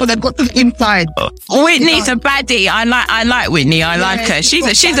pineapple and got to the inside. Whitney's a baddie. I like Whitney. I like her. She's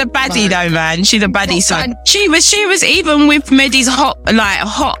a baddie though, man. She's a baddie. So she was even with Mehdi's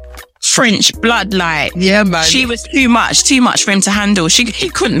hot French blood, like. Yeah, man. She was too much for him to handle. He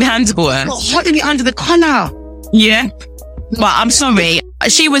couldn't handle her. What did he under the collar? Yeah. But I'm sorry,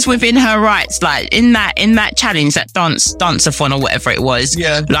 she was within her rights, like in that challenge, that dance-a-thon or whatever it was.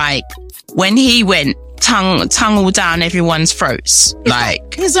 Yeah. Like when he went tongue all down everyone's throats.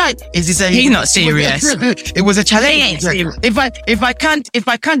 Like he's like, he's not serious. It was a challenge. He ain't serious. If I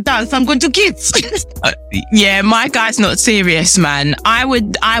can't dance, I'm going to kids. Yeah, my guy's not serious, man.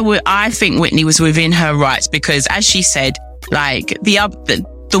 I think Whitney was within her rights because, as she said, like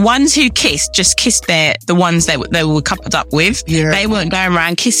the ones who kissed just kissed the ones they were coupled up with. Yeah. They weren't going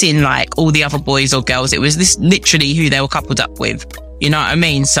around kissing like all the other boys or girls. It was this literally who they were coupled up with. You know what I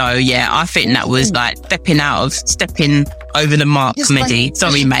mean? So yeah, I think that was like stepping over the mark, Mehdi.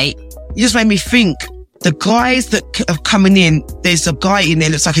 Sorry, mate. You just made me think. The guys that are coming in, there's a guy in there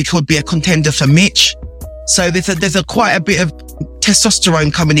looks like he could be a contender for Mitch. So there's quite a bit of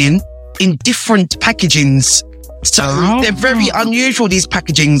testosterone coming in different packagings. So they're very unusual, these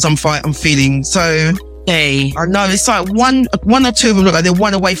packagings I'm feeling. So hey, I know it's like one or two of them look like they're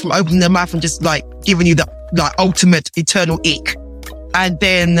one away from opening their mouth and just like giving you the like ultimate eternal ick. And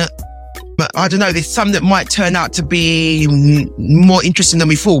then I don't know, there's some that might turn out to be more interesting than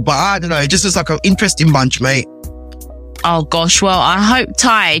we thought, but I don't know, it just looks like an interesting bunch, mate. Oh gosh, well, I hope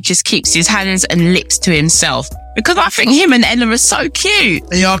Ty just keeps his hands and lips to himself because I think him and Ella are so cute.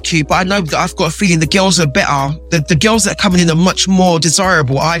 They are cute, but I know that I've got a feeling the girls are better. The girls that are coming in are much more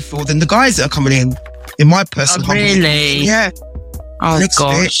desirable, I feel, than the guys that are coming in my personal opinion. Really? Yeah. Oh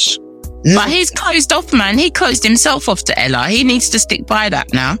gosh. Yeah. But he's closed off, man. He closed himself off to Ella. He needs to stick by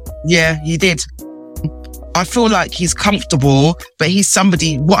that now. Yeah, he did. I feel like he's comfortable, but he's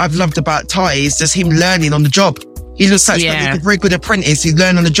somebody, what I've loved about Ty is just him learning on the job. He looks like he's a very good apprentice. He's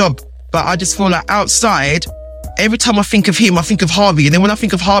learning on the job. But I just feel like outside, every time I think of him, I think of Harvey. And then when I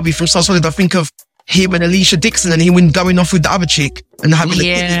think of Harvey from South Solid, I think of him and Alicia Dixon and him going off with the other chick and having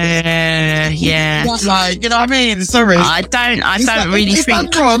yeah. Like, you know what I mean? Sorry. I don't really think.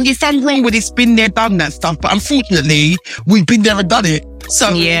 It's wrong with it's been there, done that stuff. But unfortunately, we've been there and done it. So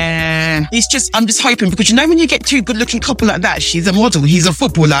yeah, I'm just hoping because you know when you get two good looking couple like that, she's a model, he's a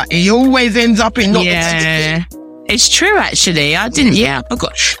footballer. He always ends up in It's true, actually. I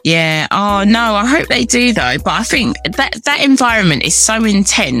forgot. Yeah. Oh, no, I hope they do, though. But I think that environment is so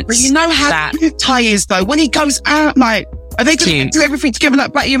intense. But you know how Ty is, though? When he goes out, like, Are they going to do everything together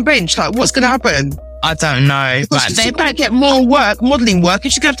like Batty and Bench? Like, what's going to happen? I don't know. But they're about to get more work, modelling work,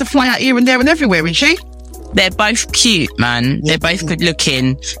 and she's going to have to fly out here and there and everywhere, isn't she? They're both cute, man. They're both good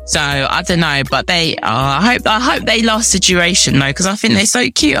looking. So I don't know, but I hope they last the duration though, because I think they're so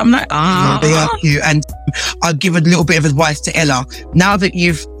cute. I'm like, they are cute. And I'll give a little bit of advice to Ella. Now that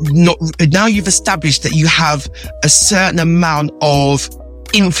you've established that you have a certain amount of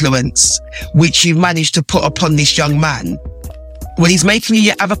influence, which you've managed to put upon this young man, when he's making you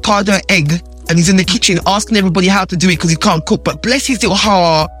your avocado egg, and he's in the kitchen asking everybody how to do it because he can't cook, but bless his little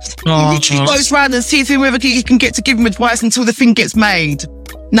heart, he literally goes round and sees whoever he can get to give him advice until the thing gets made.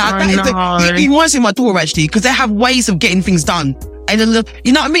 Now, he reminds me of my daughter, actually, because they have ways of getting things done. And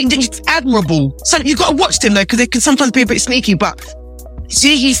you know what I mean? It's admirable. So you've got to watch them, though, because they can sometimes be a bit sneaky, but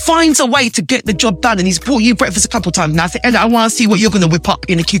see, he finds a way to get the job done, and he's brought you breakfast a couple of times. Now I said, Ella, I want to see what you're going to whip up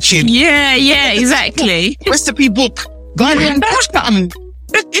in the kitchen. Yeah, exactly. Recipe book. Go ahead and push button.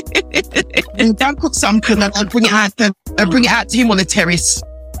 And don't cook something and bring it out to him on the terrace.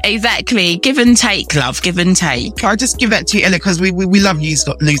 Exactly. Give and take, love. Give and take. I'll just give that to you, Ella, because we love you,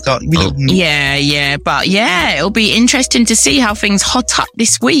 We love you. Yeah. But yeah, it'll be interesting to see how things hot up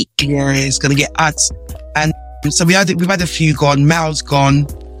this week. Yeah, it's going to get hot. And so we've had a few gone. Mal's gone.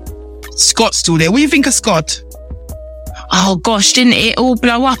 Scott's still there. What do you think of Scott? Oh gosh, didn't it all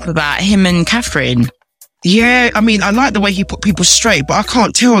blow up about him and Catherine? Yeah, I mean, I like the way he put people straight, but I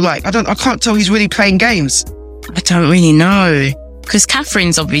can't tell, I can't tell he's really playing games. I don't really know. Because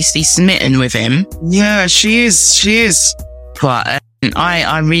Catherine's obviously smitten with him. Yeah, she is. But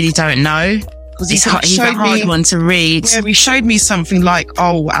I really don't know. He's a hard one to read. Yeah, he showed me something like,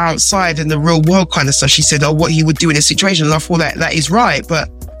 outside in the real world kind of stuff. She said, what he would do in a situation. And I thought that is right.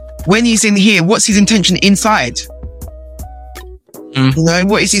 But when he's in here, what's his intention inside? You know,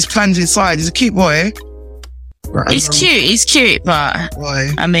 what is his plans inside? He's a cute boy. Right. He's cute, but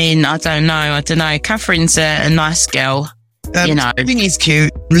why? I mean, I don't know. Catherine's a nice girl, you know. I think he's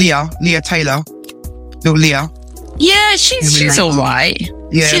cute. Leah Taylor. Little Leah. Yeah, she's all right.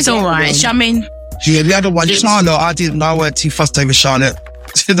 Yeah, she's all right. I mean, yeah, the other one, Charlotte, I weren't too fussed over Charlotte.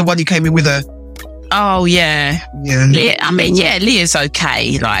 The one who came in with her. Oh, yeah. Yeah. I mean, yeah, Leah's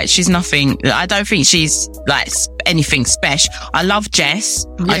okay. Like, she's nothing, I don't think she's like anything special. I love Jess.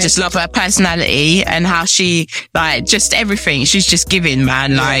 Yeah. I just love her personality and how she, like, just everything. She's just giving,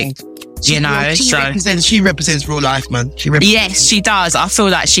 man. Like, you know, she represents real life, man. Yes, she does. I feel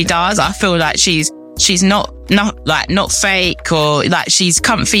like she does. I feel like she's not fake, or like she's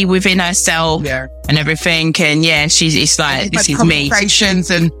comfy within herself and everything. And yeah, it's like, this is me.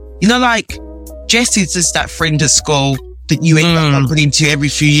 And, you know, like, Jess is just that friend at school that you end up bumping into every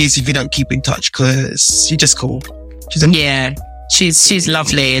few years if you don't keep in touch, because she's just cool. She's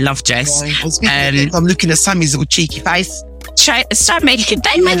lovely. I love Jess. I'm looking at Sammy's little cheeky face. Sammy,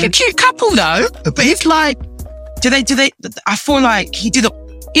 they make a cute couple though. But it's like, do they? I feel like he did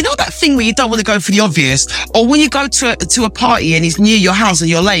you know that thing where you don't want to go for the obvious, or when you go to a party and it's near your house and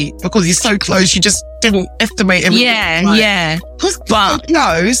you're late because you're so close, you just didn't estimate everything. Yeah. Because so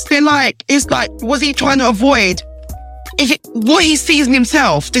close, they're like, it's like, was he trying to avoid? What he sees in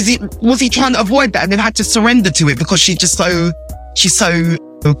himself, was he trying to avoid that and then had to surrender to it because she's so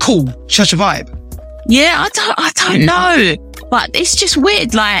cool, such a vibe? Yeah, I don't know, but it's just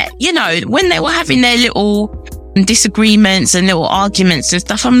weird. Like, you know, when they were having their little disagreements and little arguments and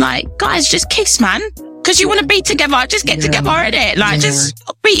stuff, I'm like, guys, just kiss, man. Because you want to be together, just get together already. Like, just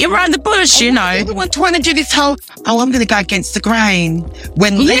beat you around the bush, you know. Everyone trying to do this whole, I'm going to go against the grain.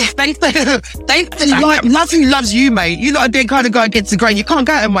 When they like, love who loves you, mate. You lot are kind of go against the grain. You can't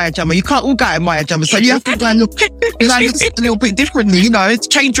go out in Maya Jama. You can't all go out in Maya Jama. So you have to go and look a little bit differently, you know.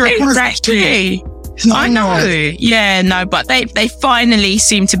 Change your approach. Exactly. I know. Yeah, no, but they finally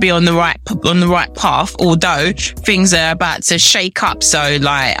seem to be on the right path, although things are about to shake up. So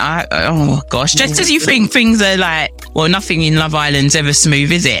like, oh gosh, just as you think things are like, well, nothing in Love Island's ever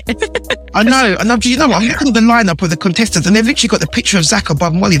smooth, is it? I know. You know what? I'm looking at the lineup of the contestants, and they've literally got the picture of Zach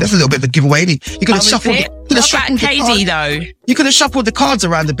above Molly. That's a little bit of a giveaway. You could have shuffled. What about Katie though? You could have shuffled the cards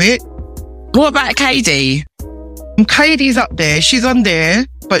around a bit. What about Katie? Katie's up there. She's on there,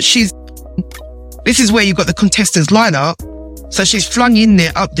 but this is where you've got the contestants lineup. So she's flung in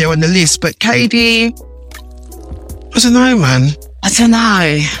there, up there on the list. But Katie, I don't know, man. I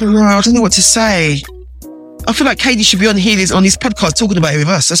don't know what to say. I feel like Katie should be on this podcast talking about it with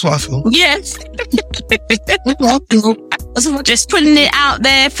us. That's what I feel. Yes. Just putting it out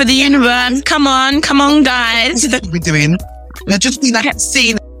there for the universe. Come on, guys. That's what we're doing. Now, just be like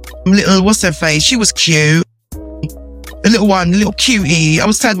seeing little, what's her face? She was cute. A little one, a little cutie. I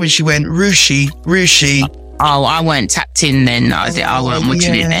was sad when she went, Rushi. Oh, I weren't tapped in then. I weren't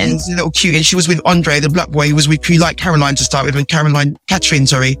watching it then. It was a little cute. And she was with Andre, the black boy. He was with, like Caroline to start with. And Catherine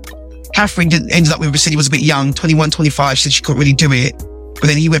ended up with, said he was a bit young, 21, 25. She said she couldn't really do it. But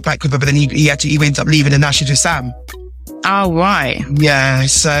then he went back with her, but then he ended up leaving, and now she's with Sam. Oh, right. Yeah,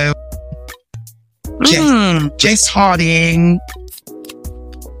 so Jess Harding.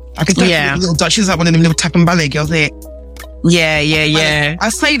 I could definitely she's like one of them little tap and ballet girls, isn't it? Yeah. I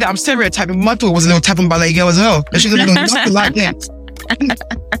say that I'm stereotyping. My daughter was a little tap and ballet girl as well. She doesn't look nothing like that.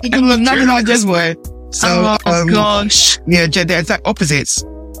 She doesn't look nothing like this boy. So, gosh. Yeah, they're exact opposites.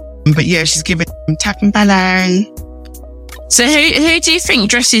 But yeah, she's giving tap and ballet. So who do you think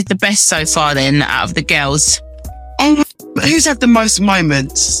dresses the best so far then out of the girls? Who's had the most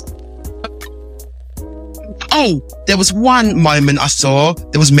moments? Oh, there was one moment I saw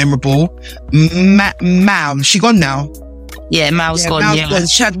that was memorable. Mal, she gone now? Yeah, Mal's gone. Mal's gone.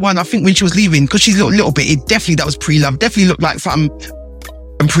 She had one, I think, when she was leaving, because she's a little bit. That was pre-loved. Definitely looked like something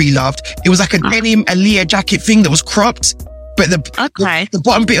pre-loved. It was like a denim Aaliyah jacket thing that was cropped, but the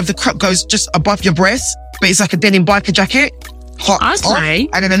bottom bit of the crop goes just above your breast, but it's like a denim biker jacket. Hot.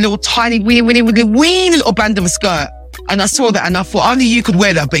 And then a little tiny wee little band of a skirt. And I saw that and I thought, only you could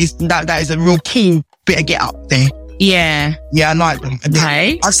wear that, but that is a real key bit of get up there. Yeah. Yeah, I like them.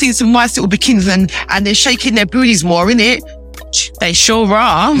 Okay. I've seen some nice little bikinis and they're shaking their booties more, innit? They sure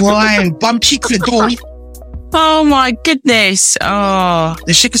are. Right, bum cheek to the door. Oh my goodness. Oh.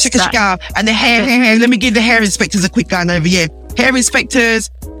 The shika. And the hair. Let me give the hair inspectors a quick gun over here. Hair inspectors.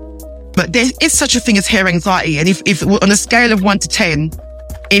 But there is such a thing as hair anxiety. And if on a scale of 1 to 10,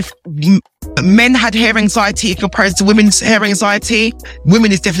 if men had hair anxiety in comparison to women's hair anxiety,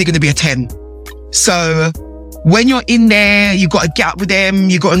 women is definitely going to be a 10. So when you're in there, you've got to get up with them,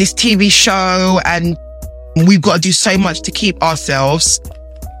 you've got on this TV show, and we've got to do so much to keep ourselves.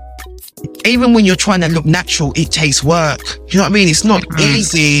 Even when you're trying to look natural, it takes work. You know what I mean? It's not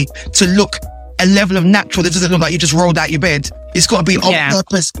easy to look a level of natural that doesn't look like you just rolled out your bed. It's got to be on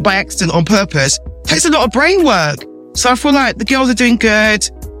purpose, by accident, on purpose. It takes a lot of brain work. So I feel like the girls are doing good.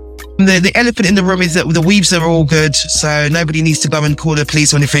 The elephant in the room is that the weaves are all good. So nobody needs to go and call the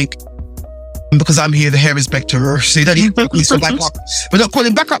police or anything. Because I'm here, the hair inspector. So you don't need to back up. We're not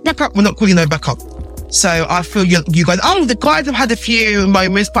calling back up. We're not calling no back up. So I feel you guys, the guys have had a few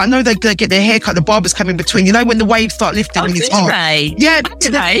moments, but I know they get their hair cut, the barbers come in between. You know, when the waves start lifting and it's on. Yeah.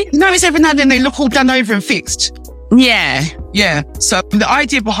 You know, it's every now and then they look all done over and fixed. Yeah. Yeah. So the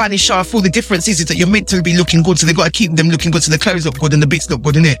idea behind this show, I feel the difference is that you're meant to be looking good, so they've got to keep them looking good so the clothes look good and the bits look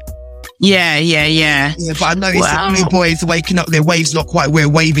good, innit? Yeah. Yeah, but I noticed that new boys waking up, their waves not quite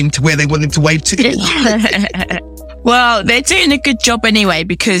waving to where they want them to wave to. Well, they're doing a good job anyway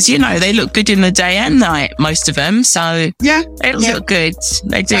because, you know, they look good in the day and night, most of them. So yeah, they look good.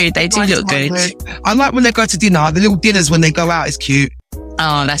 They do look good. I like when they go to dinner. The little dinners when they go out is cute.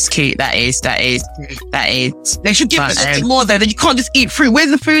 Oh, that's cute. That is. They should give us a bit more though. That you can't just eat fruit. Where's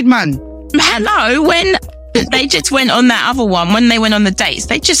the food, man? Hello, when they just went on that other one, when they went on the dates,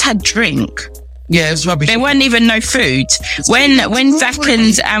 they just had drink. Yeah, it was rubbish. There weren't even no food. When Zach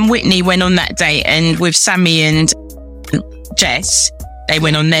and Whitney went on that date, and with Sammy and Jess, they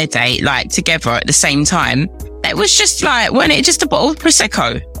went on their date like together at the same time. It was just like, wasn't it just a bottle of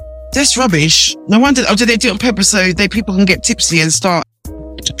Prosecco? That's rubbish. No wonder. Did they do it on purpose so people can get tipsy and start?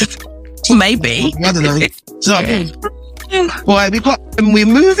 Maybe. I don't know. So, well, we're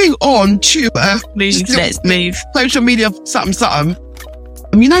moving on to let's move. Social media, something.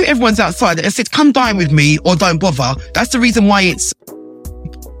 You know, everyone's outside. It said, come dine with me or don't bother. That's the reason why it's...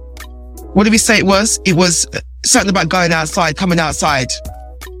 What did we say it was? It was something about going outside, coming outside.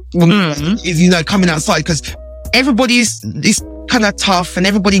 You know, coming outside, because everybody's kind of tough and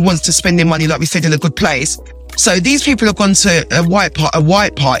everybody wants to spend their money, like we said, in a good place. So these people have gone to a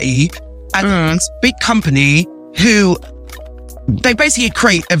white party and this big company who... They basically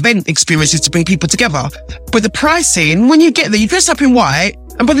create event experiences to bring people together. But the pricing, when you get there, you dress up in white,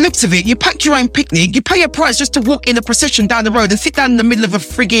 and by the looks of it, you pack your own picnic, you pay a price just to walk in a procession down the road and sit down in the middle of a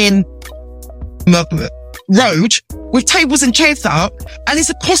frigging road with tables and chairs up, and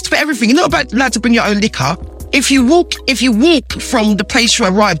it's a cost for everything. You're not allowed to bring your own liquor. If you walk from the place you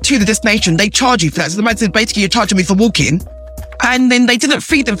arrive to the destination, they charge you for that. So the man said, basically, you're charging me for walking. And then they didn't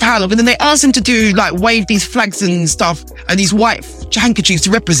feed them for how long. And then they asked them to wave these flags and stuff and these white handkerchiefs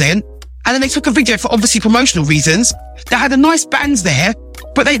to represent. And then they took a video for obviously promotional reasons. They had a nice bands there,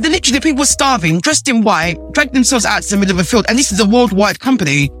 but they literally, the people were starving, dressed in white, dragged themselves out to the middle of a field. And this is a worldwide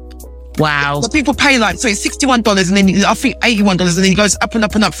company. Wow. So people pay so it's $61 and then I think $81 and then it goes up and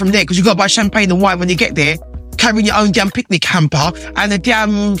up and up from there because you've got to buy champagne and wine when you get there, carrying your own damn picnic hamper and a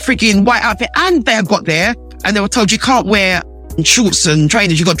damn freaking white outfit. And they got there and they were told you can't wear shorts and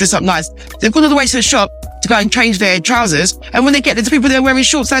trainers, you've got to dress up nice. They've gone all the way to the shop to go and change their trousers, and when they get there, the people they're wearing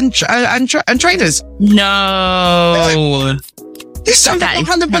shorts and trainers. No. This sounds like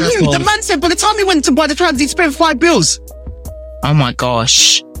a balloon. The man said by the time he went to buy the trousers, he spent $5. Oh my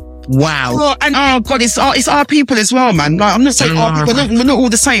gosh. Wow. Oh, and oh god, it's our people as well, man. Like, I'm not saying our people, we're not all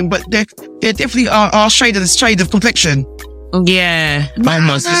the same, but they're definitely our shade of complexion. Yeah,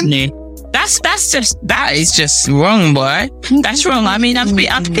 almost, isn't it? That is just wrong, boy. That's wrong. I mean, I've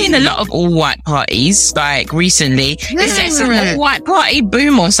seen a lot of all white parties, like recently. Is there a white party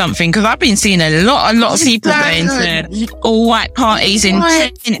boom or something? Because I've been seeing a lot of people going to all white parties in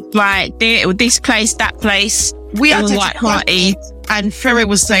like this place, that place. We had all white parties. And Ferry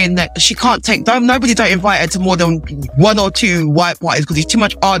was saying that she can't nobody don't invite her to more than 1 or 2 white parties because it's too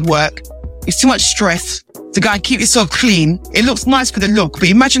much hard work. It's too much stress to go and keep yourself clean. It looks nice for the look, but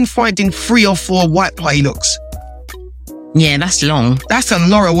imagine finding 3 or 4 white party looks. Yeah, that's long. That's a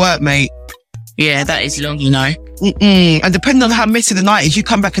lot of work, mate. Yeah, that is long, you know. And depending on how messy the night is, you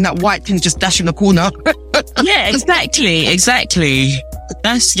come back and that white thing's just dashing the corner. Yeah, exactly.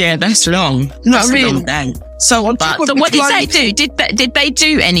 That's long. You know what I mean? So on top of so what did they do? Did they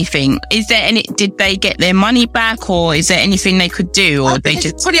do anything? Did they get their money back, or is there anything they could do, or I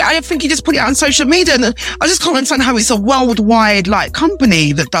think he just put it on social media, and I just can't understand how it's a worldwide like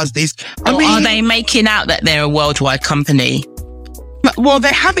company that does this. I mean, are they making out that they're a worldwide company? Well,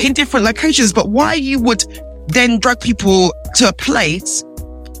 they have it in different locations, but why you would then drag people to a place?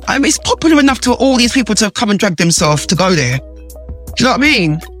 I mean, it's popular enough to all these people to come and drag themselves to go there. Do you know what I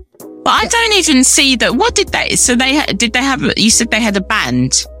mean? But I don't even see that. What did they? So did they have? You said they had a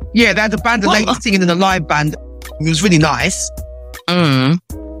band. Yeah, they had a band, and they were singing in a live band. It was really nice.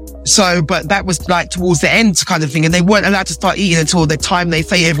 So, but that was like towards the end kind of thing, and they weren't allowed to start eating until the time they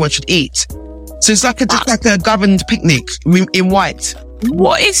say everyone should eat. So it's like a governed picnic in white.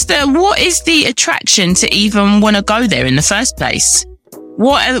 What is the attraction to even want to go there in the first place?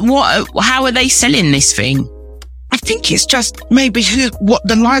 How are they selling this thing? I think it's just maybe what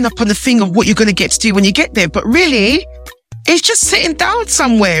the lineup on the thing of what you're going to get to do when you get there. But really, it's just sitting down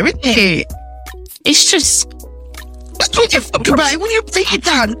somewhere, isn't it? It's just... That's what you think about it. When you sit it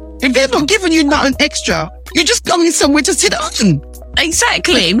down, if they're not giving you nothing extra, you're just going somewhere to sit down.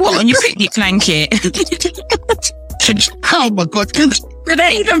 Exactly. What, on your picnic blanket? Oh my God. Do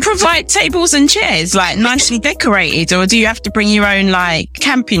they even provide tables and chairs, like nicely decorated, or do you have to bring your own, like,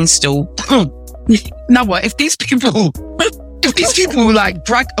 camping stool? Now what, if these people like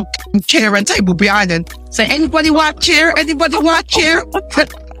drag a chair and table behind them, say, anybody want a chair? Anybody want a chair?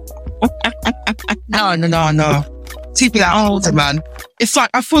 No. People like, oh man. It's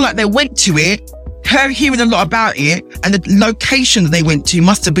like, I feel like they went to it, hearing a lot about it, and the location that they went to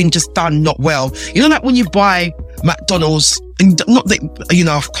must have been just done not well. You know, like when you buy McDonald's, and not that, you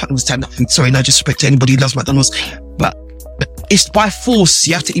know, I can't understand nothing. Sorry, no disrespect to anybody who loves McDonald's, but it's by force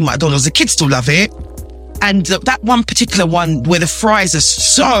you have to eat McDonald's. The kids still love it. And that one particular one where the fries are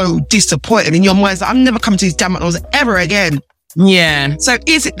so disappointing in your mind, like, I'm never coming to these damn McDonald's ever again. Yeah. So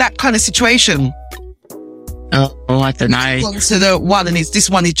is it that kind of situation? Oh, I don't know. So the one, and this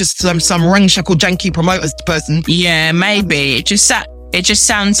one is just some ramshackle janky promoters person. Yeah, maybe. It just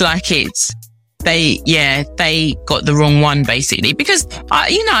sounds like they got the wrong one, basically. Because,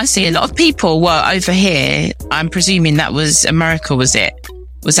 I see a lot of people were over here. I'm presuming that was America, was it?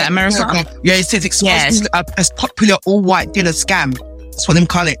 Was that America? Yeah, it says exposed as popular all-white dinner scam. That's what them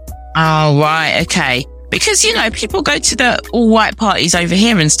call it. Oh, right, okay. Because, people go to the all-white parties over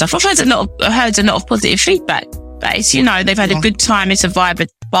here and stuff. I've heard a lot of positive feedback. But it's, they've had a good time. It's a vibe. But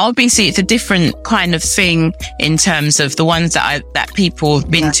obviously, it's a different kind of thing in terms of the ones that people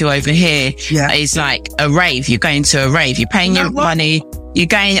have been to over here. Yeah. It's like a rave. You're going to a rave. You're paying your money. You're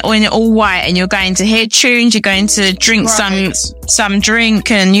going in all white, and you're going to hear tunes. You're going to drink some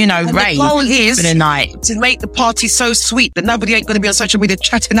drink and rave. The goal is for the night to make the party so sweet that nobody ain't going to be on social media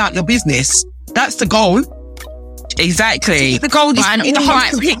chatting out your business. That's the goal. Exactly. The goal is an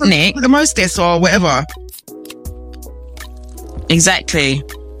all-white picnic, the mostess or whatever. Exactly.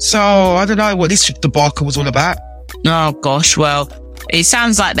 So I don't know what this debacle was all about. Oh gosh, well, it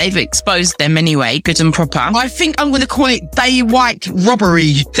sounds like they've exposed them anyway, good and proper. I think I'm going to call it day white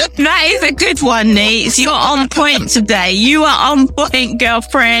robbery. That is a good one, Neats. You're on point today. You are on point,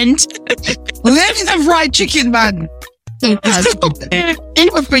 girlfriend. Let's have fried chicken, man.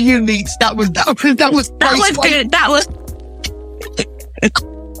 Even for you, Neats, that was good. That was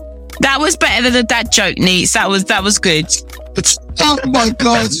better than the dad joke, Neats. That was good. Oh my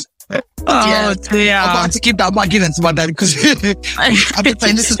God. Oh dear. I'm about to give that back in to my dad because I've been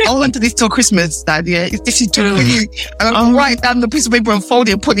saying this is all into this till Christmas, Dad. Yeah, this is true. And I'm writing down the piece of paper and fold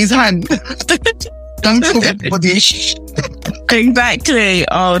it and put in his hand. Don't tell everybody. Exactly.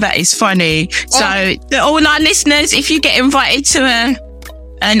 Oh, that is funny. So, all our listeners, if you get invited to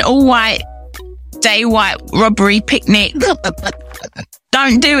an all-white, day-white robbery picnic,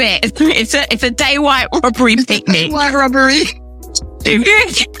 don't do it. It's a day-white robbery picnic. White robbery.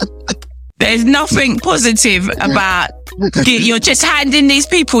 There's nothing positive about you're just handing these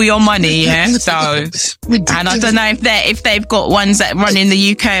people your money, yeah. So, and I don't know if they've got ones that run in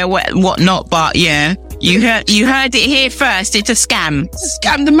the UK or whatnot, but yeah, you heard it here first. It's a scam.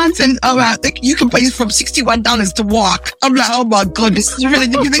 Scam. The man said, "Oh, you can pay from $61 to walk." I'm like, "Oh my god, this is really."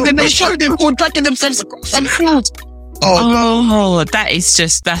 Then they show them all dragging themselves across the field. Oh, that is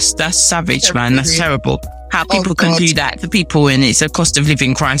just that's savage, man. That's terrible. How people can do that to people, and it's a cost of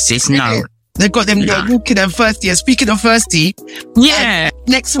living crisis. No. They've got them walking and thirsty. And speaking of thirsty,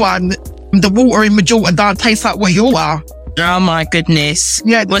 next one, the water in Majorca don't taste like where you are. Oh my goodness.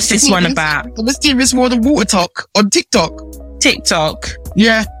 Yeah. What's this one about? The mysterious world of water talk on TikTok. TikTok?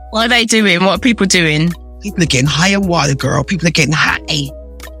 Yeah. What are they doing? What are people doing? People are getting higher water, girl. People are getting high.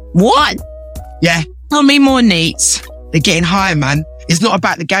 What? Yeah. Tell me more, Neats. They're getting higher, man. It's not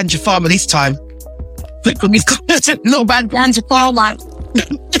about the ganja farmer this time. Not about ganja farmer.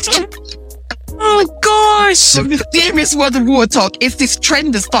 Oh gosh. The mysterious world of water talk is this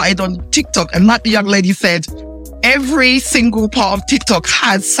trend that started on TikTok, and like the young lady said, every single part of TikTok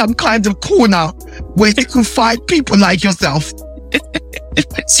has some kind of corner where you can find people like yourself.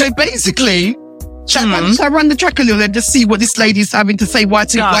 So basically, shall I run the track a little and just see what this lady's having to say? Why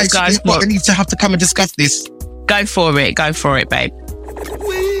we need to have to come and discuss this? Go for it, babe.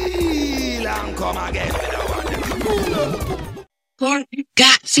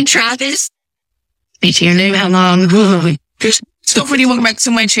 Got some Travis. Speak to your name, how long? So, pretty welcome back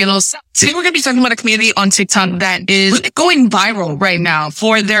to my channel. Today, we're going to be talking about a community on TikTok that is going viral right now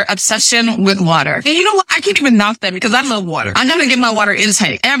for their obsession with water. And you know what? I can't even knock that because I love water. I gotta get my water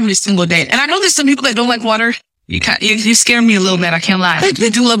intake every single day. And I know there's some people that don't like water. You scare me a little bit. I can't lie. They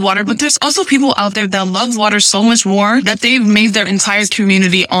do love water, but there's also people out there that love water so much more that they've made their entire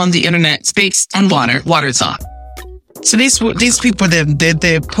community on the internet based on water talk. So these people,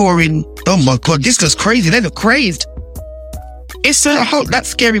 they're pouring. Oh my god, this looks crazy. They look crazed. It's that's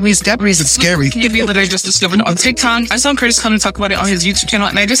scary. That reason scary. Video that I just discovered on TikTok. I saw Curtis Connor talk about it on his YouTube channel,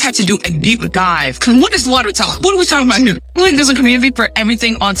 and I just had to do a deep dive. Cause what is water talk? What are we talking about here? Like, there's a community for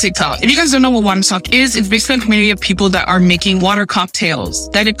everything on TikTok. If you guys don't know what water talk is, it's basically a community of people that are making water cocktails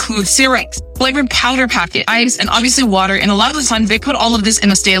that include syrups, flavored powder packet, ice, and obviously water. And a lot of the time, they put all of this in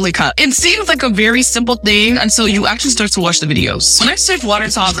a Stanley cup. It seems like a very simple thing until you actually start to watch the videos. When I searched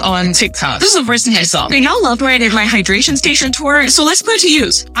water talk on TikTok, this is the first thing I saw. They now love right at my hydration station tour. So let's put it to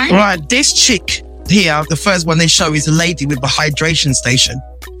use. Right, this chick here, the first one they show is a lady with a hydration station.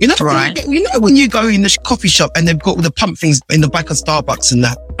 You know, right? You know when you go in the coffee shop and they've got all the pump things in the back of Starbucks and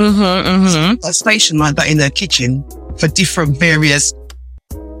that. A station like that in their kitchen for different various,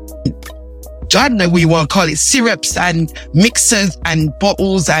 I don't know what you want to call it, syrups and mixers and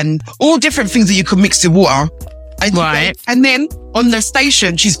bottles and all different things that you can mix with water. And then on the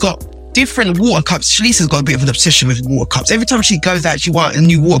station, she's got different water cups. Shalisa's got a bit of an obsession with water cups. Every time she goes out, she wants a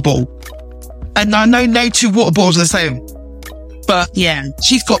new water bottle. And I know no two water bottles are the same. But yeah,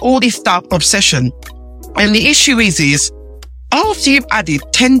 she's got all this stuff obsession. And the issue is after you've added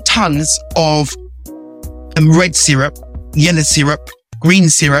 10 tons of red syrup, yellow syrup, green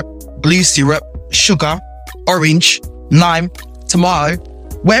syrup, blue syrup, sugar, orange, lime, tomato,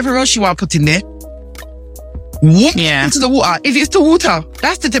 whatever else you want to put in there, what into the water? If it's the water,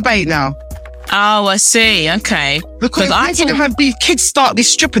 that's the debate now. Oh, I see. Okay. Because I didn't have these kids start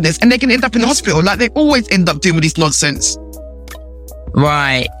this strippiness and they're going to end up in the hospital. Like, they always end up doing this nonsense.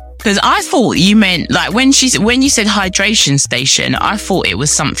 Right. Because I thought you meant, like, when you said hydration station, I thought it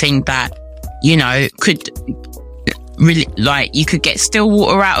was something that, you know, could really, like, you could get still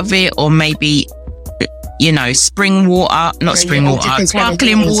water out of it, or maybe, you know, sparkling water,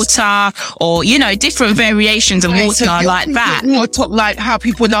 or, you know, different variations of water like that. Water talk, like how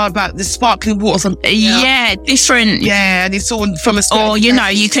people know about the sparkling water. Different. Yeah, and it's all from a. Or, you know,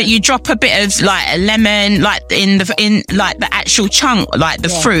 you drop a bit of like a lemon, like in like the actual chunk, like the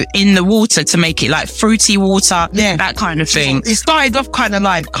fruit in the water to make it like fruity water. Yeah, that kind of thing. It started off kind of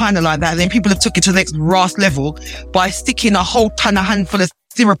like that. Then people have took it to the next brass level by sticking a whole handful of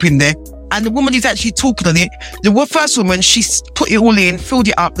syrup in there. And the woman is actually talking on it. The first woman, she put it all in, filled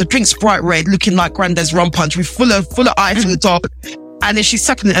it up. The drink's bright red, looking like Grandad's rum punch, with full of ice on the top. and then she's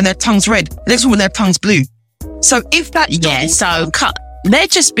sucking it and their tongue's red. Next one, their tongue's blue. So if that... Yeah, so they're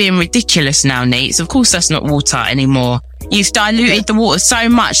just being ridiculous now, Neats. Of course, that's not water anymore. You've diluted the water so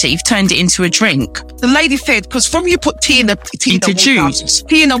much that you've turned it into a drink. The lady said, because from you put tea in the juice.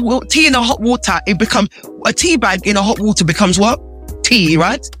 Tea in the hot water, it becomes a tea bag in a hot water becomes what? Tea,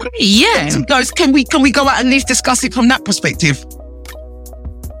 right? Yeah. Guys, can we go out and at least discuss it from that perspective?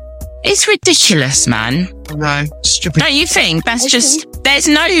 It's ridiculous, man. No, stupid. Don't you think? That's just there's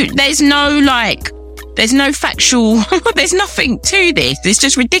no factual. There's nothing to this. It's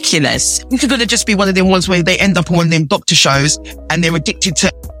just ridiculous. It's gonna just be one of them ones where they end up on one of them doctor shows and they're addicted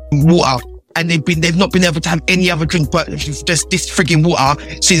to water. And they've not been able to have any other drink but just this frigging water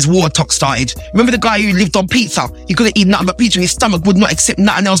since water talk started. Remember the guy who lived on pizza? He couldn't eat nothing but pizza. His stomach would not accept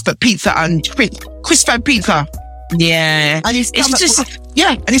nothing else but pizza and crisp pizza. Yeah. And his stomach, it's just...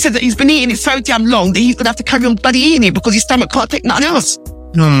 Yeah. And he said that he's been eating it so damn long that he's gonna have to carry on bloody eating it because his stomach can't take nothing else.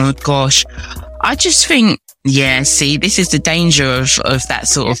 Oh my gosh. I just think, yeah, see, this is the danger of that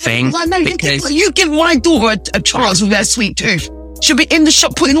sort of thing. Well, no, you give my daughter a chance with her sweet tooth. She'll be in the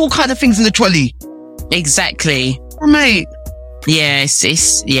shop putting all kind of things in the trolley. Exactly. Oh, mate.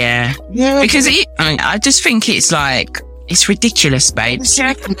 Yes, yeah. Because I just think it's like, it's ridiculous, babe. It's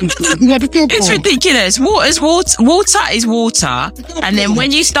ridiculous. Water is water. And then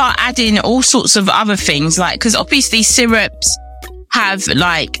when you start adding all sorts of other things, like, because obviously syrups have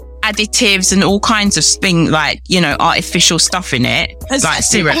like additives and all kinds of things, like, you know, artificial stuff in it, like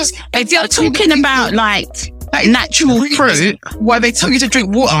syrups. If you're talking about like natural fruit, why they tell you to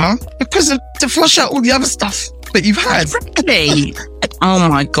drink water? Because to flush out all the other stuff that you've had. Really? Oh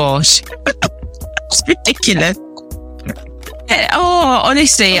my gosh. It's ridiculous. Oh,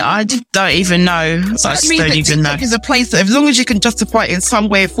 honestly, I don't even know. I just don't even know. It's a place that, as long as you can justify it in some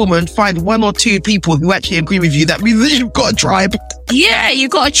way or form and find one or two people who actually agree with you, that means that you've got a tribe. Yeah,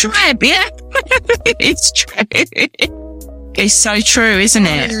 you've got a tribe, yeah. It's true. It's so true, isn't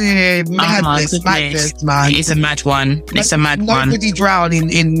it? Yeah, madness, man. It is a mad one. It's a mad one. Nobody drown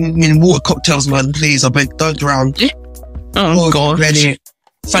in water cocktails, man. Please, I beg, don't drown. Oh, God. Ready.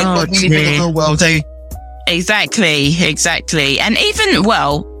 Thank God we live in the real world, eh? Exactly. And even,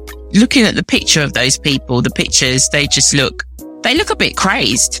 well, looking at the picture of those people, the pictures, they look a bit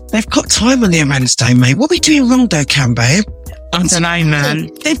crazed. They've got time on their hands, though, mate. What are we doing wrong, though, Cam, babe? I don't know, man.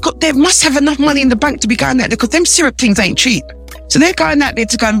 They must have enough money in the bank to be going out there, because them syrup things ain't cheap. So they're going out there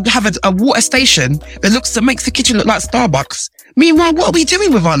to go and have a water station that makes the kitchen look like Starbucks. Meanwhile, what are we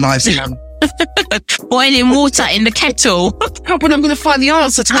doing with our lives, Cam? Boiling water in the kettle. How when I'm going to find the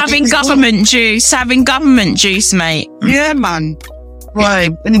answer to having government juice, mate. Yeah, man. Right.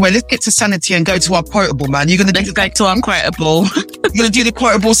 Anyway, let's get to sanity and go to our quotable, man. Let's go to our quotable. You're going to do the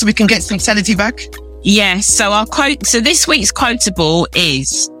quotable so we can get some sanity back? Yes. So this week's quotable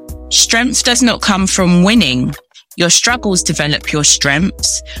is: strength does not come from winning. Your struggles develop your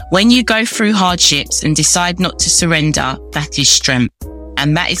strengths. When you go through hardships and decide not to surrender, that is strength.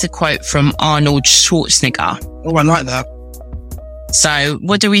 And that is a quote from Arnold Schwarzenegger. Oh, I like that. So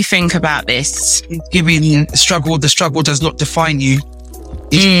what do we think about this? Giving the struggle does not define you.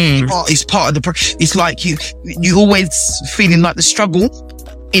 It's part of it's like you always feeling like the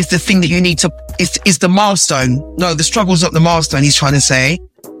struggle is the thing that you need to, is the milestone. No, the struggle's not the milestone, he's trying to say.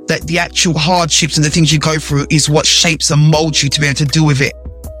 That the actual hardships and the things you go through is what shapes and molds you to be able to deal with it.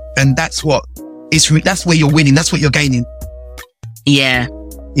 And that's where you're winning. That's what you're gaining. Yeah.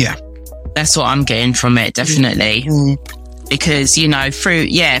 That's what I'm getting from it, definitely. Because, you know, through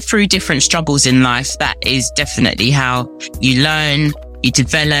different struggles in life, that is definitely how you learn, you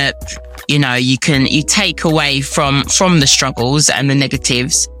develop, you know, you take away from the struggles and the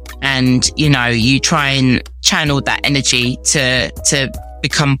negatives, and, you know, you try and channel that energy to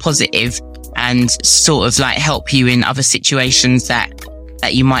become positive and sort of like help you in other situations that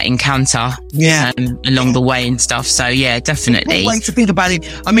you might encounter along the way and stuff. So yeah, definitely. Way to think about it.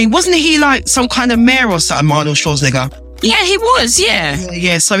 I mean, wasn't he like some kind of mayor or something, Arnold Schwarzenegger? Yeah, he was.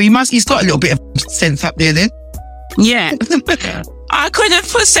 Yeah. So he's got a little bit of sense up there then. Yeah. I couldn't have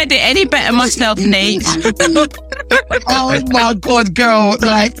said it any better myself, Nate. Oh my God, girl.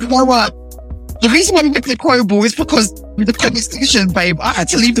 Like, you know what? The reason why we went to the quotable is because the comment section, babe, I had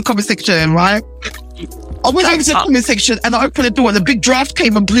to leave the comment section, right? I went over to the comment section and I opened the door and the big draft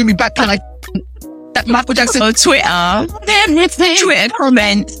came and blew me back, and that Michael Jackson. Oh, Twitter. Twitter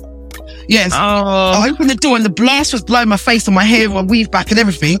comment. Yes. Oh. I opened the door and the blast was blowing my face and my hair and weave back and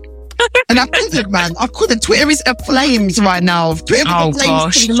everything. And I couldn't, man. I couldn't. Twitter is at flames right now. Twitter is at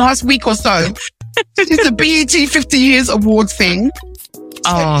flames for the last week or so. It's the BET 50 Years Award thing.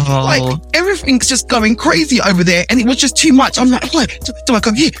 Oh. Like, everything's just going crazy over there. And it was just too much. I'm like, why? Do I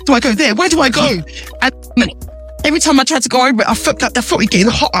go here? Do I go there? Where do I go? And every time I tried to go over it, I felt that the foot was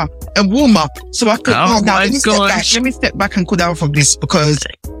getting hotter and warmer. So I could, let me step back and cool down from this, because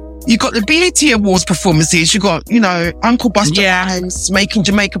you got the BET Awards performances. You got, Uncle Busta Rhymes making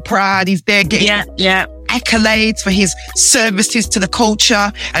Jamaica proud. He's there getting accolades for his services to the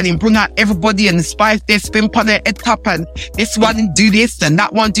culture, and then bring out everybody and spice their spin on their head top, and this one do this and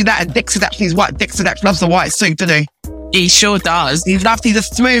that one do that. And Dexter Daps is white. Dexter Daps loves the white suit, doesn't he? He sure does. He's a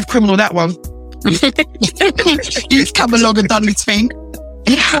smooth criminal, that one. He's come along and done his thing.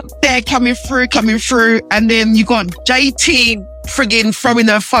 They're coming through. And then you got JT friggin' throwing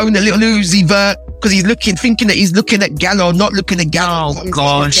her phone a little Uzi Vert, because he's thinking that he's looking at Gallo, not looking at Gallo. Oh,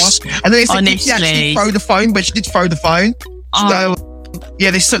 gosh. And then they said she actually throw the phone, but she did throw the phone. So,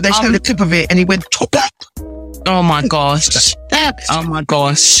 they showed a clip of it, and he went top up. Oh my gosh. Oh my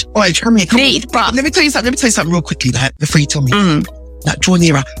gosh. All right, let me tell you something real quickly, like, before you tell me. Like, draw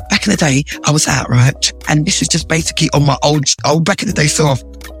nearer. Back in the day, I was out, right? And this is just basically on my old back in the day stuff.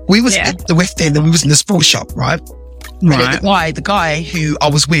 We was at the West End, and we was in the sports shop, right? Right. The guy who I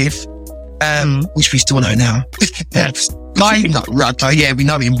was with, which we still know now.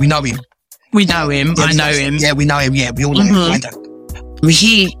 We know him. I know him. Yeah, we know him. Yeah, we all know him.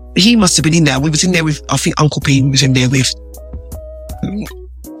 He must have been in there. We was in there with, I think Uncle P was in there with.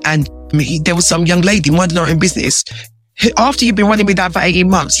 And there was some young lady minding her own business. After you've been running me down for 18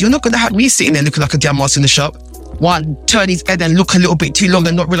 months, you're not going to have me sitting there looking like a damn ass in the shop. One, turn his head and look a little bit too long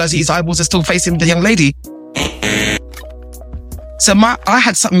and not realise that his eyeballs are still facing the young lady. So I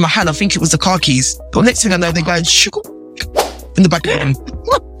had something in my hand. I think it was the car keys. But next thing I know, they're going sugar in the back of them.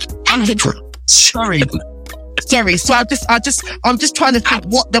 Sorry. So I'm just trying to think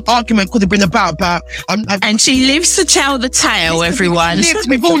what the argument could have been about. But and she lives to tell the tale, everyone.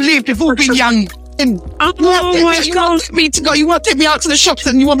 We've all been young. You want me to go? You want to take me out to the shops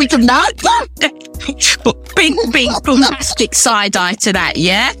and you want me to not? Big plastic side eye to that,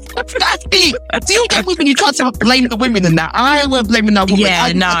 yeah? Do you get women? You try to blame the women in that. I ain't blaming that woman. Yeah,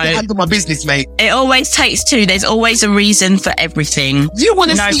 I handle my business, mate. It always takes two. There's always a reason for everything. You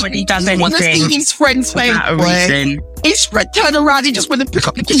want to Nobody does anything. Want to see his friend's face? Without a reason. His friend turned around. He just went to pick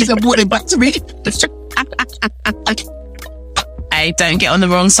up the keys and brought it back to me. Hey, don't get on the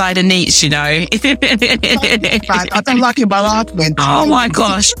wrong side of Neats, you know. I don't like it by argument. Oh my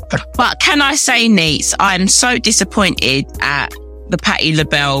gosh. But can I say, Neats, I'm so disappointed at the Patti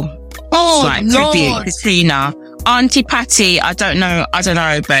LaBelle tribute to Tina. Auntie Patty, I don't know,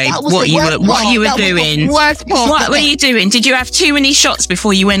 babe, what you were doing. What were you doing? Did you have too many shots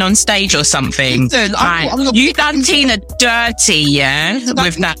before you went on stage or something? You done Tina dirty,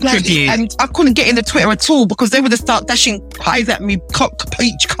 with that tribute. And I couldn't get into Twitter at all because they would have started dashing pies at me,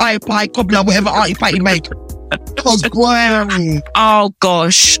 peach pie, cobbler, whatever Auntie Patty made. Oh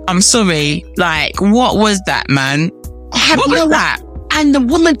gosh, I'm sorry. Like, what was that, man? What was that? And the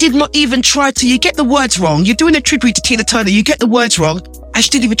woman did not even try to. You get the words wrong. You're doing a tribute to Tina Turner. You get the words wrong. And she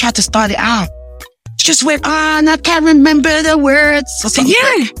didn't even try to start it out. She just went, and I can't remember the words. Or something.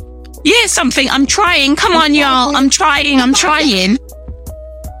 Yeah, something. I'm trying. Come on, y'all. I'm trying.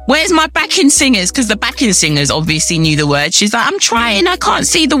 Where's my backing singers? Because the backing singers obviously knew the words. She's like, I'm trying. I can't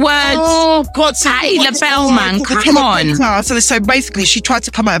see the words. Oh, God. Patti LaBelle, man. Come on. So basically, she tried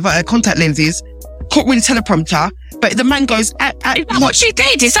to come out of her contact lenses, caught with the teleprompter. But the man goes, is that what she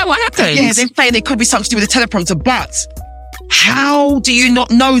did? Is that what happened? Yeah, they're saying it could be something to do with the teleprompter, but how do you not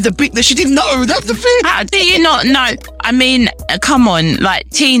know the bit that she didn't know? That's the thing. How do you not know? I mean, come on, like,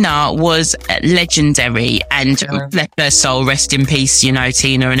 Tina was legendary and let her soul rest in peace, you know,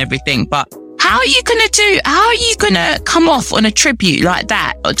 Tina and everything. But how are you going to come off on a tribute like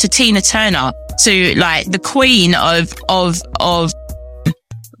that to Tina Turner, to like the queen of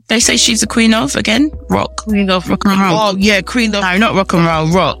they say she's the queen of, again, rock. Queen of rock and roll. Oh, yeah, queen of... No, not rock and roll,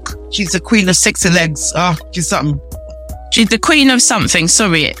 rock. She's the queen of sexy legs. She's something. She's the queen of something.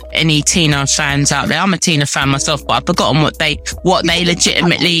 Sorry, any Tina fans out there. I'm a Tina fan myself, but I've forgotten what they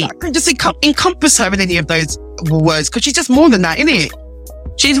legitimately... I can just encompass her in any of those words, because she's just more than that, isn't it?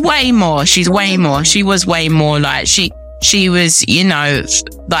 She's way more. She was way more. Like, she was, you know,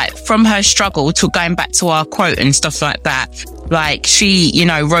 like, from her struggle to going back to our quote and stuff like that. Like, she, you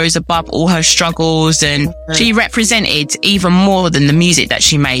know, rose above all her struggles, and she represented even more than the music that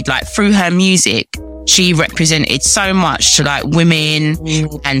she made. Like, through her music, she represented so much to, like, women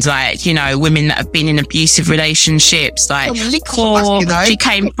and, like, you know, women that have been in abusive relationships. Like, she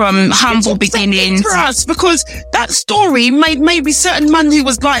came from humble beginnings. Because that story made maybe certain man who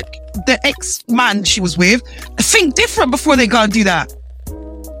was like the ex-man she was with think different before they go and do that.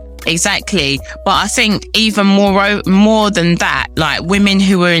 Exactly. But I think even more than that, like women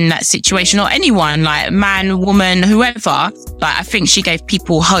who were in that situation, or anyone, like man, woman, whoever, like I think she gave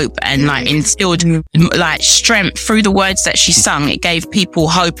people hope and like instilled like strength through the words that she sung. It gave people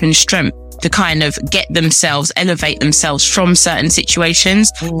hope and strength to kind of get themselves, elevate themselves from certain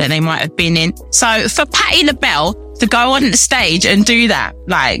situations that they might have been in. So for Patti LaBelle to go on the stage and do that,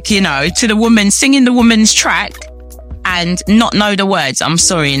 like, you know, to the woman, singing the woman's track and not know the words, I'm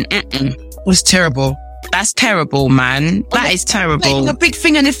sorry. It was terrible. That's terrible, man. That is terrible. The big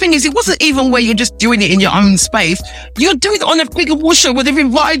thing, and the thing is, it wasn't even where you're just doing it in your own space. You're doing it on a big award show where they've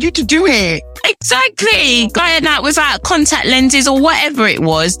invited you to do it. Exactly. Going out without contact lenses or whatever it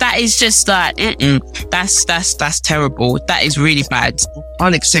was. That is just like, that's terrible. That is really bad.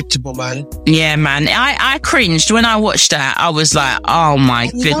 Unacceptable, man. Yeah, man. I cringed when I watched that. I was like, oh my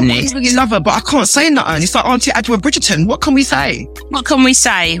goodness. I really love her, but I can't say nothing. It's like Auntie Adwa Bridgerton. What can we say? What can we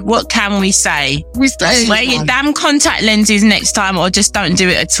say? What can we say? We say, wear your damn contact lenses next time, or just don't do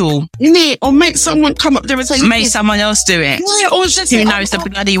it at all. Or make someone come up there and say, make someone else do it. Yeah, or just who knows the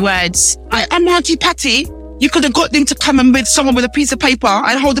bloody words. I'm Auntie Patti. You could have got them to come and with someone with a piece of paper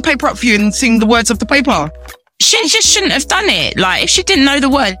and hold the paper up for you and sing the words of the paper. She just shouldn't have done it. Like, if she didn't know the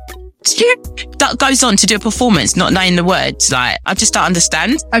words, that goes on to do a performance, not knowing the words. Like, I just don't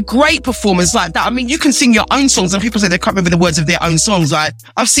understand. A great performance like that. I mean, you can sing your own songs and people say they can't remember the words of their own songs. Like,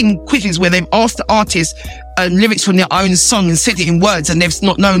 I've seen quizzes where they've asked the artist lyrics from their own song and said it in words and they've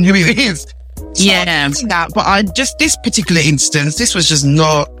not known who it is. So yeah. But this particular instance, this was just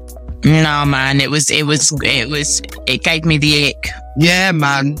not. No, man. It gave me the ick. Yeah,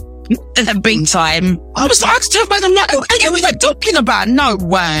 man. At a big time. I was like, I'm like, what are we talking about? No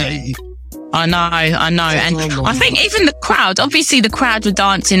way. I know. And I think even the crowd, obviously the crowd were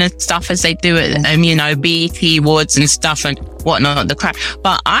dancing and stuff as they do at, you know, BET Awards and stuff and whatnot, the crowd.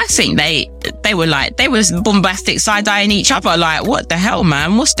 But I think they were bombastic side-eyeing each other. Like, what the hell,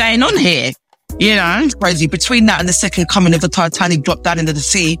 man? What's going on here? You know? It's crazy. Between that and the second coming of the Titanic drop down into the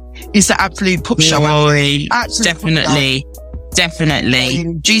sea, it's an absolute poop show.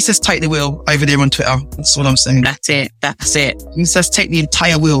 Definitely. Jesus, take the wheel over there on Twitter. That's all I'm saying. That's it. Jesus, take the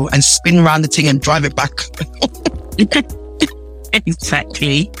entire wheel and spin around the thing and drive it back.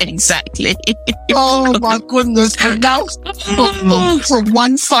 Exactly. Oh my goodness. And now, from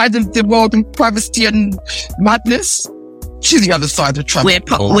one side of the world in privacy and madness to the other side of trouble.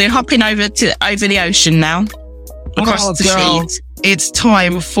 We're hopping over the ocean now. Across the seas. It's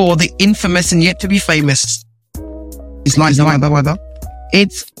time for the infamous and yet to be famous. It's like weather.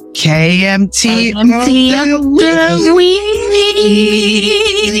 It's KMT.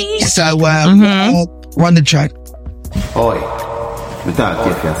 So, run the track. Oi.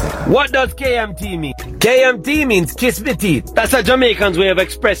 What does KMT mean? KMT means kiss the teeth. That's a Jamaican's way of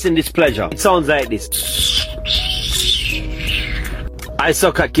expressing displeasure. It sounds like this. I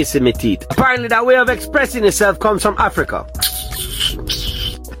suck at kissing my teeth. Apparently that way of expressing yourself comes from Africa.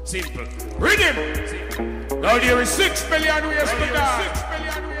 Simple. Rhythm. Now there is 6 billion ways to die.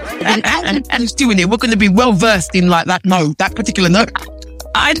 And who's doing it? We're going to be well versed in like that note, that particular note.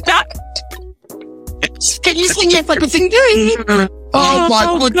 Can you sing it like a thing? Oh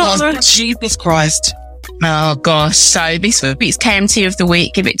my goodness. Jesus Christ. Oh gosh. So this week's KMT of the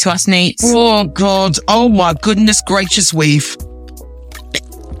week. Give it to us, Neats. Oh God. Oh my goodness gracious weave.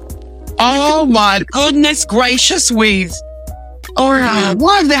 Oh my goodness gracious weave. Oh,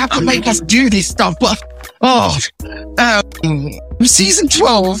 why do they have to make us do this stuff? But season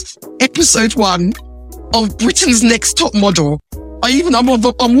 12, episode 1 of Britain's Next Top Model. I'm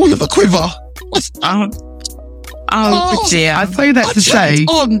all of a quiver. Oh dear. I say that to say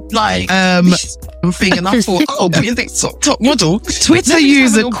on like thing, and I thought, Britain's top model. Twitter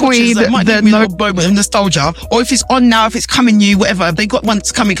user Queen, the moment of nostalgia, or if it's on now, if it's coming new, whatever. They got one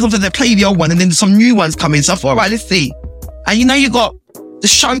that's coming because they play the old one, and then some new ones coming. So I thought, all right, let's see. And you know, you got the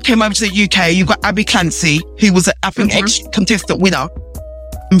show came over to the UK. You got Abby Clancy, who was I think ex-contestant winner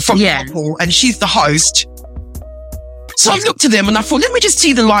from Liverpool, and she's the host. So I looked at them and I thought, let me just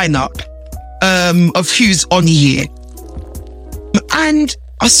see the lineup of who's on here. And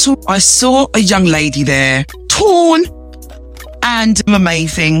I saw a young lady there, torn and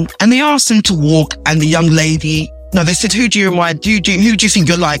amazing. And they asked them to walk, and the young lady, they said, who do you think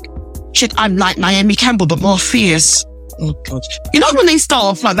you're like? Shit, I'm like Naomi Campbell, but more fierce. Oh God. You know, when they start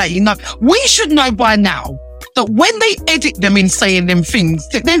off like that, we should know by now that when they edit them in saying them things,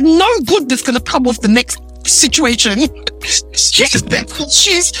 that there's no good that's going to come off the next situation.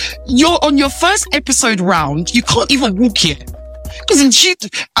 You're on your first episode round, you can't even walk yet. Because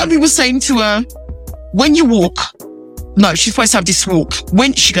Abby was saying to her, when you walk, No, she's supposed to have this walk.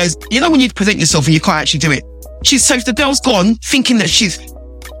 When she goes, you know when you present yourself and you can't actually do it? So if the girl's gone, thinking that she's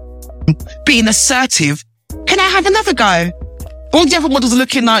being assertive, can I have another go? All the other models are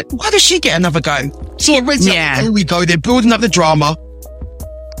looking like, why does she get another go? So already, here we go, they're building up the drama.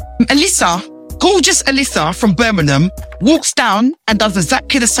 Alyssa, gorgeous Alyssa from Birmingham, walks down and does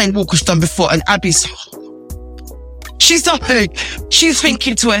exactly the same walk as she's done before, and Abby's... She's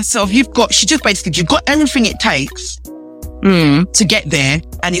thinking to herself, you've got everything it takes to get there.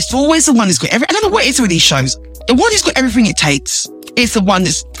 And it's always the one who's got I don't know what it is with these shows. The one who's got everything it takes is the one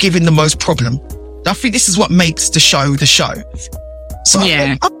that's giving the most problem. I think this is what makes the show the show. So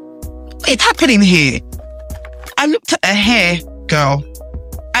it's happening here. I looked at her hair, girl,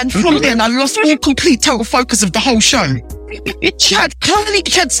 and from then I lost all complete total focus of the whole show. She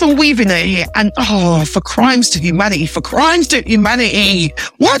had some weave in her hair, and for crimes to humanity.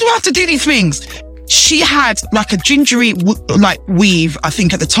 Why do I have to do these things? She had like a gingery weave, I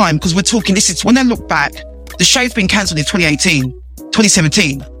think at the time, because we're talking, this is when I look back, the show's been cancelled in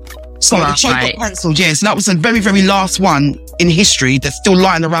 2017. So the show got cancelled, so that was the very, very last one in history that's still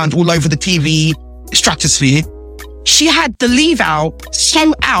lying around all over the TV stratosphere. She had the leave out,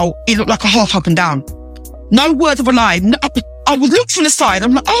 so out, it looked like a half up and down. No word of a lie. No, I would look from the side,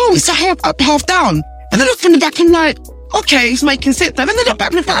 I'm like, oh, it's a half up, half down. And then I look from the back and like, okay, it's making sense. And then I look back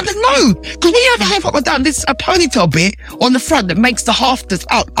from the front, I'm like, no, because when you have a half up and down, there's a ponytail bit on the front that makes the half that's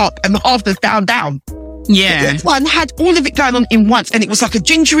up, and the half that's down. Yeah. This one had all of it going on in once, and it was like a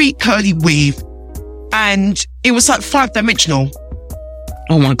gingery curly weave, and it was like 5-dimensional.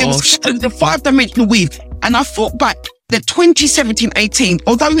 Oh my gosh. It was the 5-dimensional weave. And I thought back that 2017-18,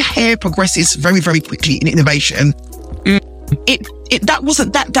 although hair progresses very, very quickly in innovation, that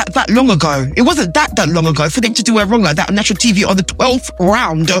wasn't that long ago. It wasn't that long ago for them to do a wrong like that on national TV on the 12th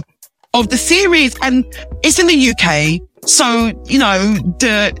round of the series. And it's in the UK. So, you know,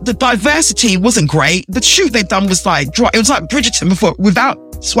 the diversity wasn't great. The shoot they'd done was like dry. It was like Bridgerton before, without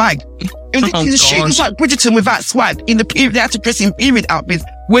swag. The shoot was like Bridgerton without swag. In the period, they had to dress in period outfits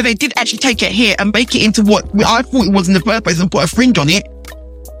where they did actually take it here and make it into what I thought it was in the first place and put a fringe on it.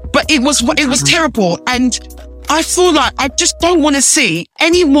 But it was terrible. And I feel like I just don't want to see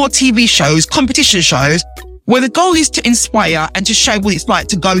any more TV shows, competition shows, where the goal is to inspire and to show what it's like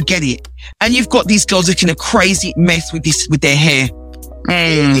to go get it. And you've got these girls looking a crazy mess with their hair.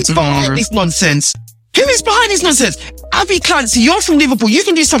 It's behind this nonsense. Who is behind this nonsense? Abby Clancy, you're from Liverpool. You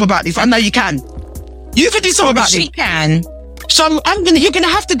can do something about this. I know you can. You can do something about this. She can. So you're gonna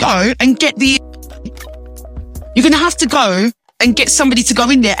have to go and get somebody to go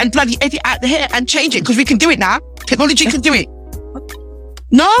in there and bloody edit out the hair and change it, because we can do it now. Technology can do it.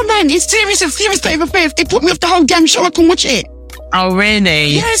 No, man, it's serious state of affairs. They put me off the whole damn show. I can watch it. Oh, really?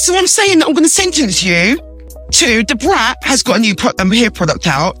 Yeah, so I'm saying that I'm going to sentence you to The Brat has got a new hair product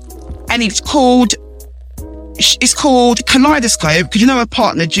out, and it's called Kaleidoscope, because you know her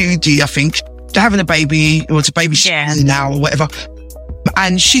partner, Judy, I think, they're having a baby, or it's a baby now or whatever.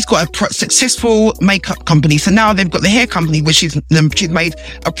 And she's got a successful makeup company. So now they've got the hair company where she's made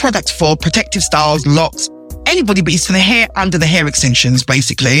a product for protective styles, locks, anybody, but it's for the hair under the hair extensions,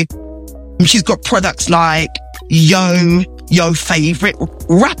 basically. And she's got products like Yo favorite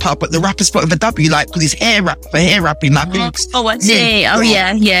rapper, but the rapper spot with a W, like, because it's hair wrapping, like. Oh, I see. Oh,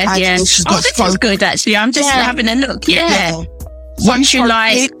 yeah. She's got this is good, actually. I'm just having a look. Yeah. Once you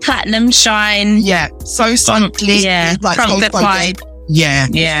like platinum shine. Yeah. So Sunlit. Yeah. Like, Fructified.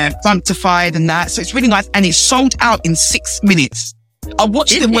 Yeah. Fructified and that. So it's really nice. And it's sold out in 6 minutes. I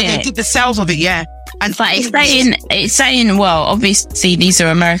watched them when they did the sales of it, yeah. And but it's saying, well, obviously these are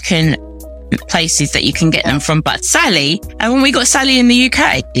American places that you can get them from, but Sally, and when we got Sally in the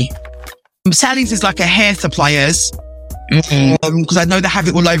UK. Sally's is like a hair suppliers. Because I know they have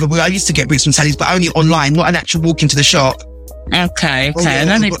it all over. I used to get wigs from Sally's, but only online, not an actual walk into the shop. Okay. But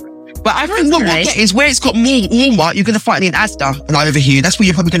I think what we'll get is where it's got more Walmart, you're going to find it in Asda, and over here, that's where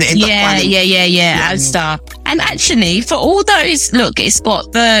you're probably going to end up finding. Yeah, Asda. And actually, for all those, look, it's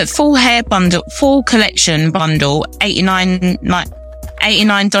got the full hair bundle, full collection bundle, $89.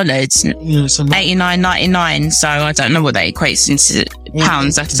 $89.99. So I don't know what that equates into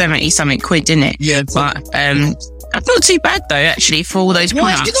pounds. That's 70-something quid, isn't it? Yeah. But that's not too bad though, actually, for all those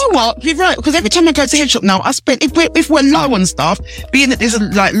products. You know what? You're right, because every time I go to the hair shop now, I spend, if we're low on stuff, being that there's a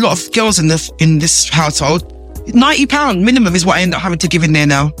lot of girls in this household, £90 minimum is what I end up having to give in there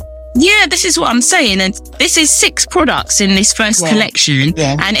now. Yeah, this is what I'm saying. And this is 6 products in this first collection.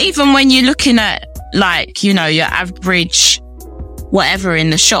 Yeah. And even when you're looking at, like, you know, your average whatever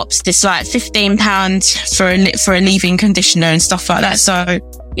in the shops, it's like £15 for a leave-in conditioner and stuff like that. So,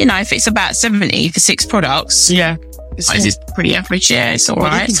 you know, if it's about 70 for 6 products, yeah, It's pretty average. Yeah, it's all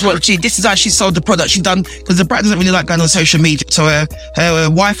right. This is how she sold the product. She done, because the brand doesn't really like going on social media. So her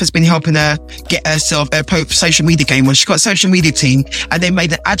wife has been helping her get herself a social media game. When she got a social media team, and they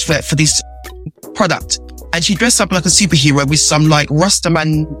made an advert for this product. And she dressed up like a superhero with some like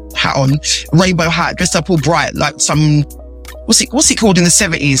Rastaman hat on, rainbow hat, dressed up all bright, like some, what's it called in the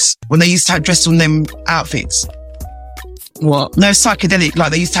 70s when they used to have dressed on them outfits? What? No, psychedelic,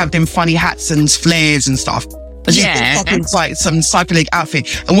 like they used to have them funny hats and flares and stuff. Yeah. It's like some psychedelic outfit.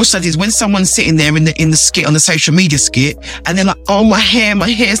 And what she does is when someone's sitting there in the skit, on the social media skit, and they're like, oh, my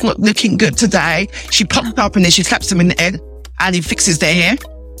hair's not looking good today. She pops up and then she slaps them in the head and he fixes their hair.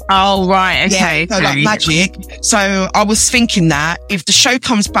 Oh, right. Okay. Yeah, so like magic. So I was thinking that if the show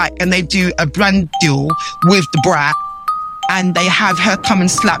comes back and they do a brand deal with the Brat and they have her come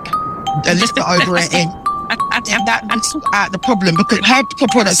and slap Alyssa over her head, that would sort out the problem, because her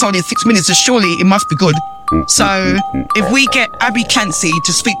product's only in 6 minutes, so surely it must be good. So if we get Abby Clancy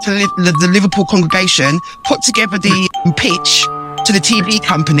to speak to the Liverpool congregation, put together the pitch to the TV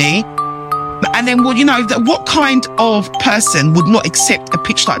company, and then, well, you know, what kind of person would not accept a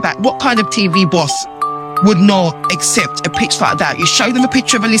pitch like that? What kind of TV boss would not accept a pitch like that? You show them a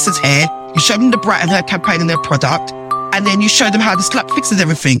picture of Alyssa's hair, you show them the Brat and her campaign and their product, and then you show them how the slap fixes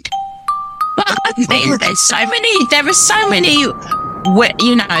everything. But there are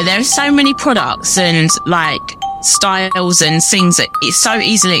so many products and like styles and things that it's so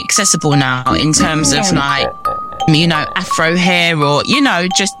easily accessible now in terms of like, you know, afro hair or, you know,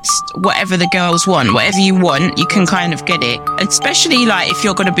 just whatever the girls want, whatever you want, you can kind of get it. Especially like if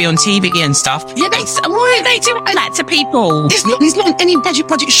you're going to be on TV and stuff. Yeah, why they do that to people? It's not any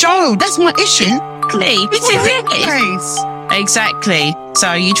budget show. That's my issue. Exactly.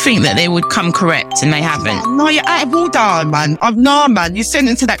 So you'd think that they would come correct, and they haven't. No, you're out of order, man. Man. You're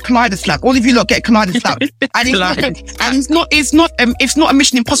sending to that Collider slap. All of you lot get Collider slap. It's not a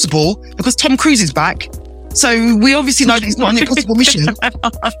Mission Impossible, because Tom Cruise is back. So we obviously know that it's not an impossible mission.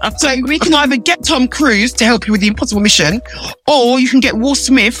 So we can either get Tom Cruise to help you with the impossible mission, or you can get Will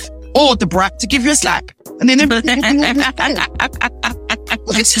Smith or the Brat to give you a slap. And then it's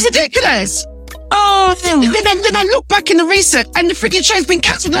ridiculous. Oh, then I look back in the research and the freaking show's been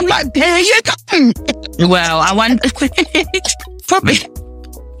cancelled. I'm like, there you go. Well, I wonder, probably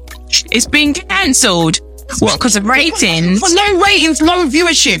it's been cancelled. What, because of ratings? For no ratings, low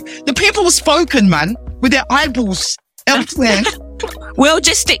viewership. The people were spoken, man, with their eyeballs elsewhere. We'll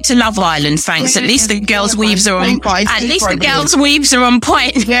just stick to Love Island, thanks. At least the girls' weaves are on. At least the girls' weaves are on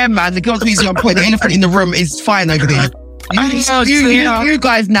point. Yeah, man, the girls' weaves are on point. The elephant in the room is fine over there. You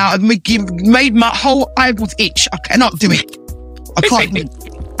guys now have made my whole eyeballs itch. I cannot do it. I can't do it.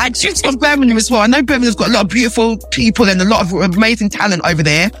 And just on Birmingham as well. I know Birmingham's got a lot of beautiful people and a lot of amazing talent over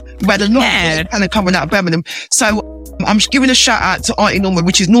there. We had a lot of talent coming out of Birmingham. So I'm giving a shout out to Auntie Norma,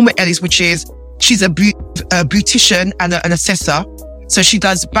 which is Norma Ellis, she's a beautician and an assessor. So she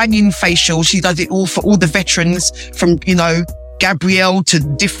does banging facial. She does it all for all the veterans, from, you know, Gabrielle to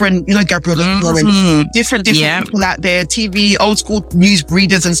different, you know, Gabrielle, different people out there, TV, old school news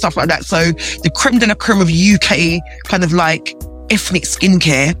readers and stuff like that. So the creme de la creme of UK kind of like ethnic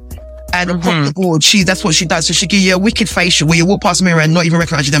skincare, and across the board, that's what she does. So she give you a wicked facial where you walk past the mirror and not even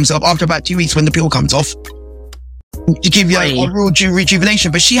recognize themselves after about 2 weeks when the peel comes off. To give you a real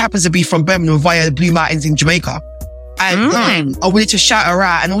rejuvenation. But she happens to be from Birmingham via the Blue Mountains in Jamaica. And I wanted to shout her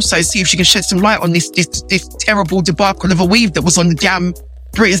out and also see if she can shed some light on this terrible debacle of a weave that was on the damn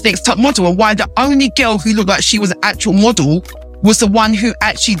Britain's Next Top Model, and why the only girl who looked like she was an actual model was the one who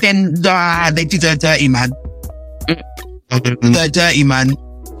actually then, they did her dirty, man. The dirty, man.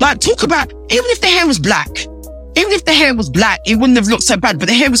 Like, talk about, even if the hair was black, it wouldn't have looked so bad, but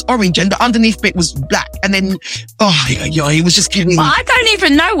the hair was orange and the underneath bit was black. And then, he was just giving me. I don't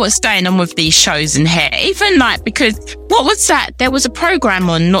even know what's going on with these shows and hair. Even like, because what was that? There was a program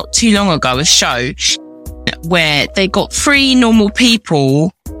on not too long ago, a show where they got 3 normal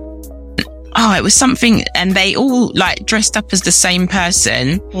people. Oh, it was something, and they all like dressed up as the same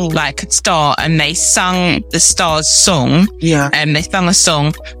person, like a star, and they sung the star's song. Yeah. And they sung a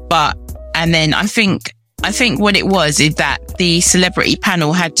song, and then I think what it was is that the celebrity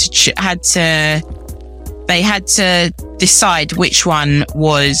panel had to decide which one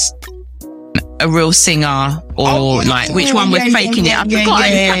was a real singer or which one was faking it. I forgot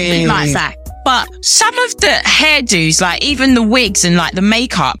anything like that. But some of the hairdos, like even the wigs and like the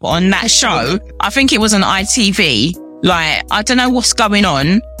makeup on that show, I think it was on ITV. Like, I don't know what's going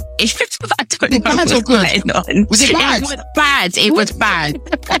on. I don't know what's going on. Was it bad? It was bad. It was bad.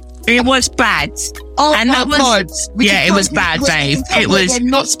 It was bad. Oh, and that was, yeah, it was bad, babe. It was. They're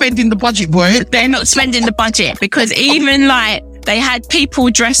not spending the budget, boy. They're not spending the budget because even like they had people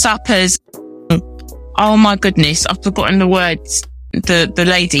dress up as, oh my goodness, I've forgotten the words, the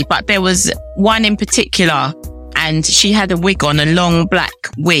lady, but there was one in particular and she had a wig on, a long black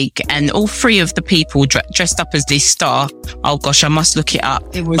wig, and all three of the people dressed up as this star. Oh gosh, I must look it up.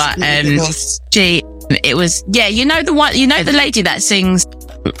 It was, but it was, yeah, you know the one, you know the lady that sings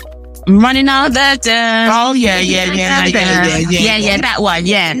Running Out the Dance. Oh yeah, that one,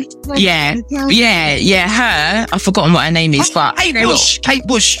 her. I've forgotten what her name is, but Kate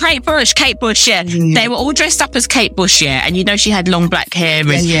Bush. Yeah. They were all dressed up as Kate Bush, yeah, and you know she had long black hair.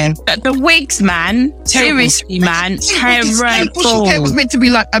 And the wigs, man, seriously, man, terrible. Kate Bush's hair was meant to be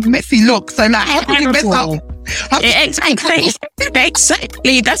like a messy look, so like how can you mess up? Exactly.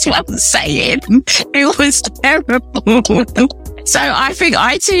 That's what I'm saying. It was terrible. So I think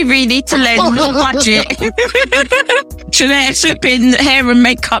ITV need to lend more budget to their flipping hair and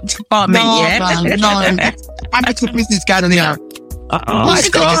makeup department. No. I'm a business guy on the air. Oh my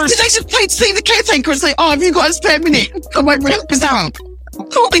God. Did they just play to see the caretaker and say, "Oh, have you got a spare minute? Come over and help us out."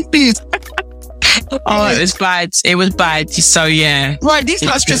 Oh, it was bad. It was bad. So yeah. Right, these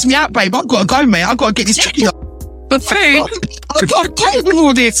guys stress me out, babe. I've got to go, mate. I've got to get this chicken up. But food. I've got to pay with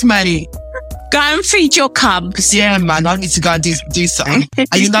all this, mate. Go and feed your cubs. Yeah, man. I need to go and do something.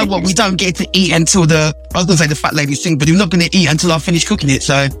 And you know what? We don't get to eat until I was going to say the fat lady sing, but we're not going to eat until I finish cooking it,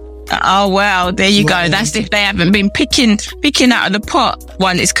 so. Oh, well, there you go. That's if they haven't been picking out of the pot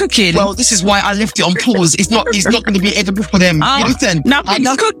while it's cooking. Well, this is why I left it on pause. It's not going to be edible for them. Oh, you understand?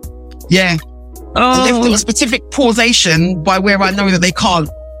 Nothing's cooked. Yeah. I left it a specific pausation by where I know that they can't.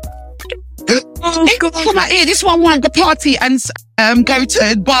 Come out here. This one wanted to party and go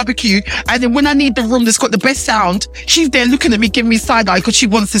to barbecue, and then when I need the room that's got the best sound, she's there looking at me, giving me side eye because she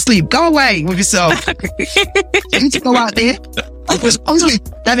wants to sleep. Go away with yourself. You need to go out there. Because honestly,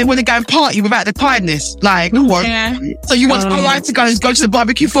 then they want to go and party without the tiredness. Like, no one. Yeah. So you want to go to the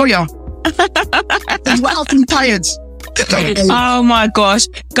barbecue for you? Well, I'm tired. Oh my gosh.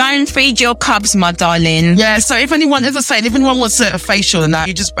 Go and feed your cubs, my darling. Yeah, so if anyone, as I said, if anyone wants a facial and that,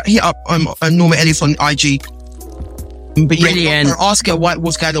 you just hit up Norma Ellis on IG. But brilliant. Yeah, ask her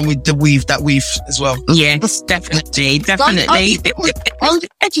what's going on with the weave as well. Yes, definitely. I'm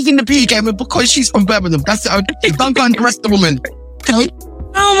edges in the beauty game because she's from Birmingham. That's it. Don't go and arrest the woman. Okay?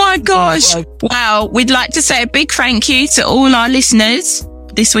 Oh my gosh. Wow. We'd like to say a big thank you to all our listeners,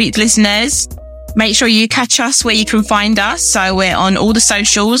 this week's listeners. Make sure you catch us where you can find us. So we're on all the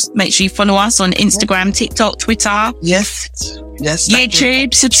socials. Make sure you follow us on Instagram, TikTok, Twitter. Yes.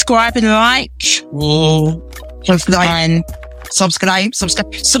 YouTube. Subscribe and like. Oh. And subscribe.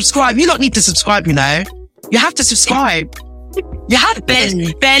 You don't need to subscribe, you know. You have to subscribe. You have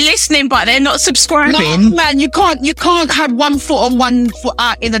to. They're listening, but they're not subscribing. No, man, you can't have 1 foot on 1 foot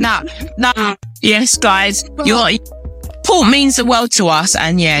out in and out. No. Yes, guys. Your support means the world to us,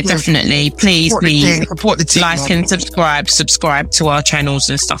 and definitely, please report the team, like and subscribe to our channels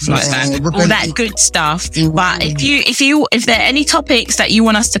and stuff like that, all that good stuff. But if there are any topics that you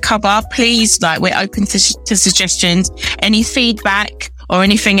want us to cover, please, we're open to suggestions. Any feedback or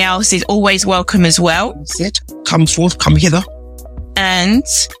anything else is always welcome as well. That's it. Come forth, come hither, and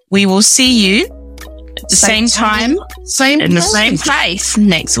we will see you at the same time, in the same place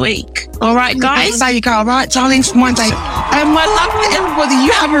next week. All right, guys. There you go. All right, darling. It's Monday. And my love for everybody.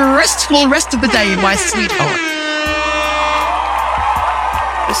 You have a restful rest of the day, my sweetheart.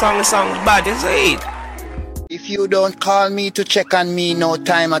 The song is bad, is it? If you don't call me to check on me, no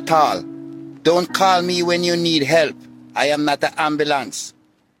time at all. Don't call me when you need help. I am not an ambulance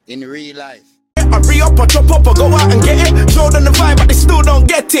in real life. I re-up, I drop up, I go out and get it. Show them the vibe, but they still don't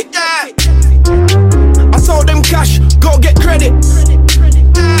get it. I sold them cash, go get credit.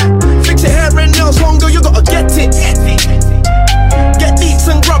 Fix your hair and nails longer, you gotta get it. Get deets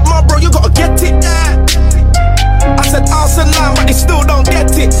and grab my bro, you gotta get it. I said arse and line, but they still don't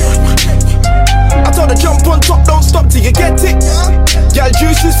get it. I told her jump on top, don't stop till you get it. Yeah,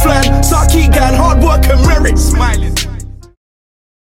 juice is flying, so I keep going, hard work and merit. Smiling.